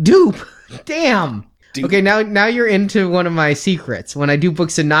 Damn. Dupe. Okay, now you're into one of my secrets. When I do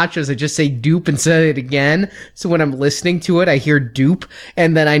Books and Nachos, I just say dupe and say it again. So when I'm listening to it, I hear dupe,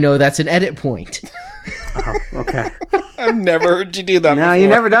 and then I know that's an edit point. Oh, okay. I've never heard you do that No, before. you've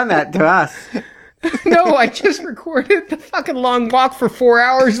never done that to us. No, I just recorded the fucking long walk for 4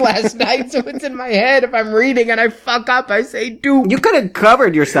 hours last night, so it's in my head. If I'm reading and I fuck up, I say dupe. You could have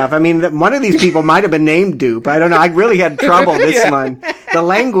covered yourself. I mean, one of these people might have been named Dupe. I don't know. I really had trouble this one. The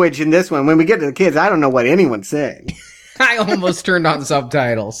language in this one, when we get to the kids, I don't know what anyone's saying. I almost turned on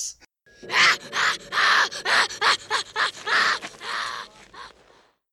subtitles.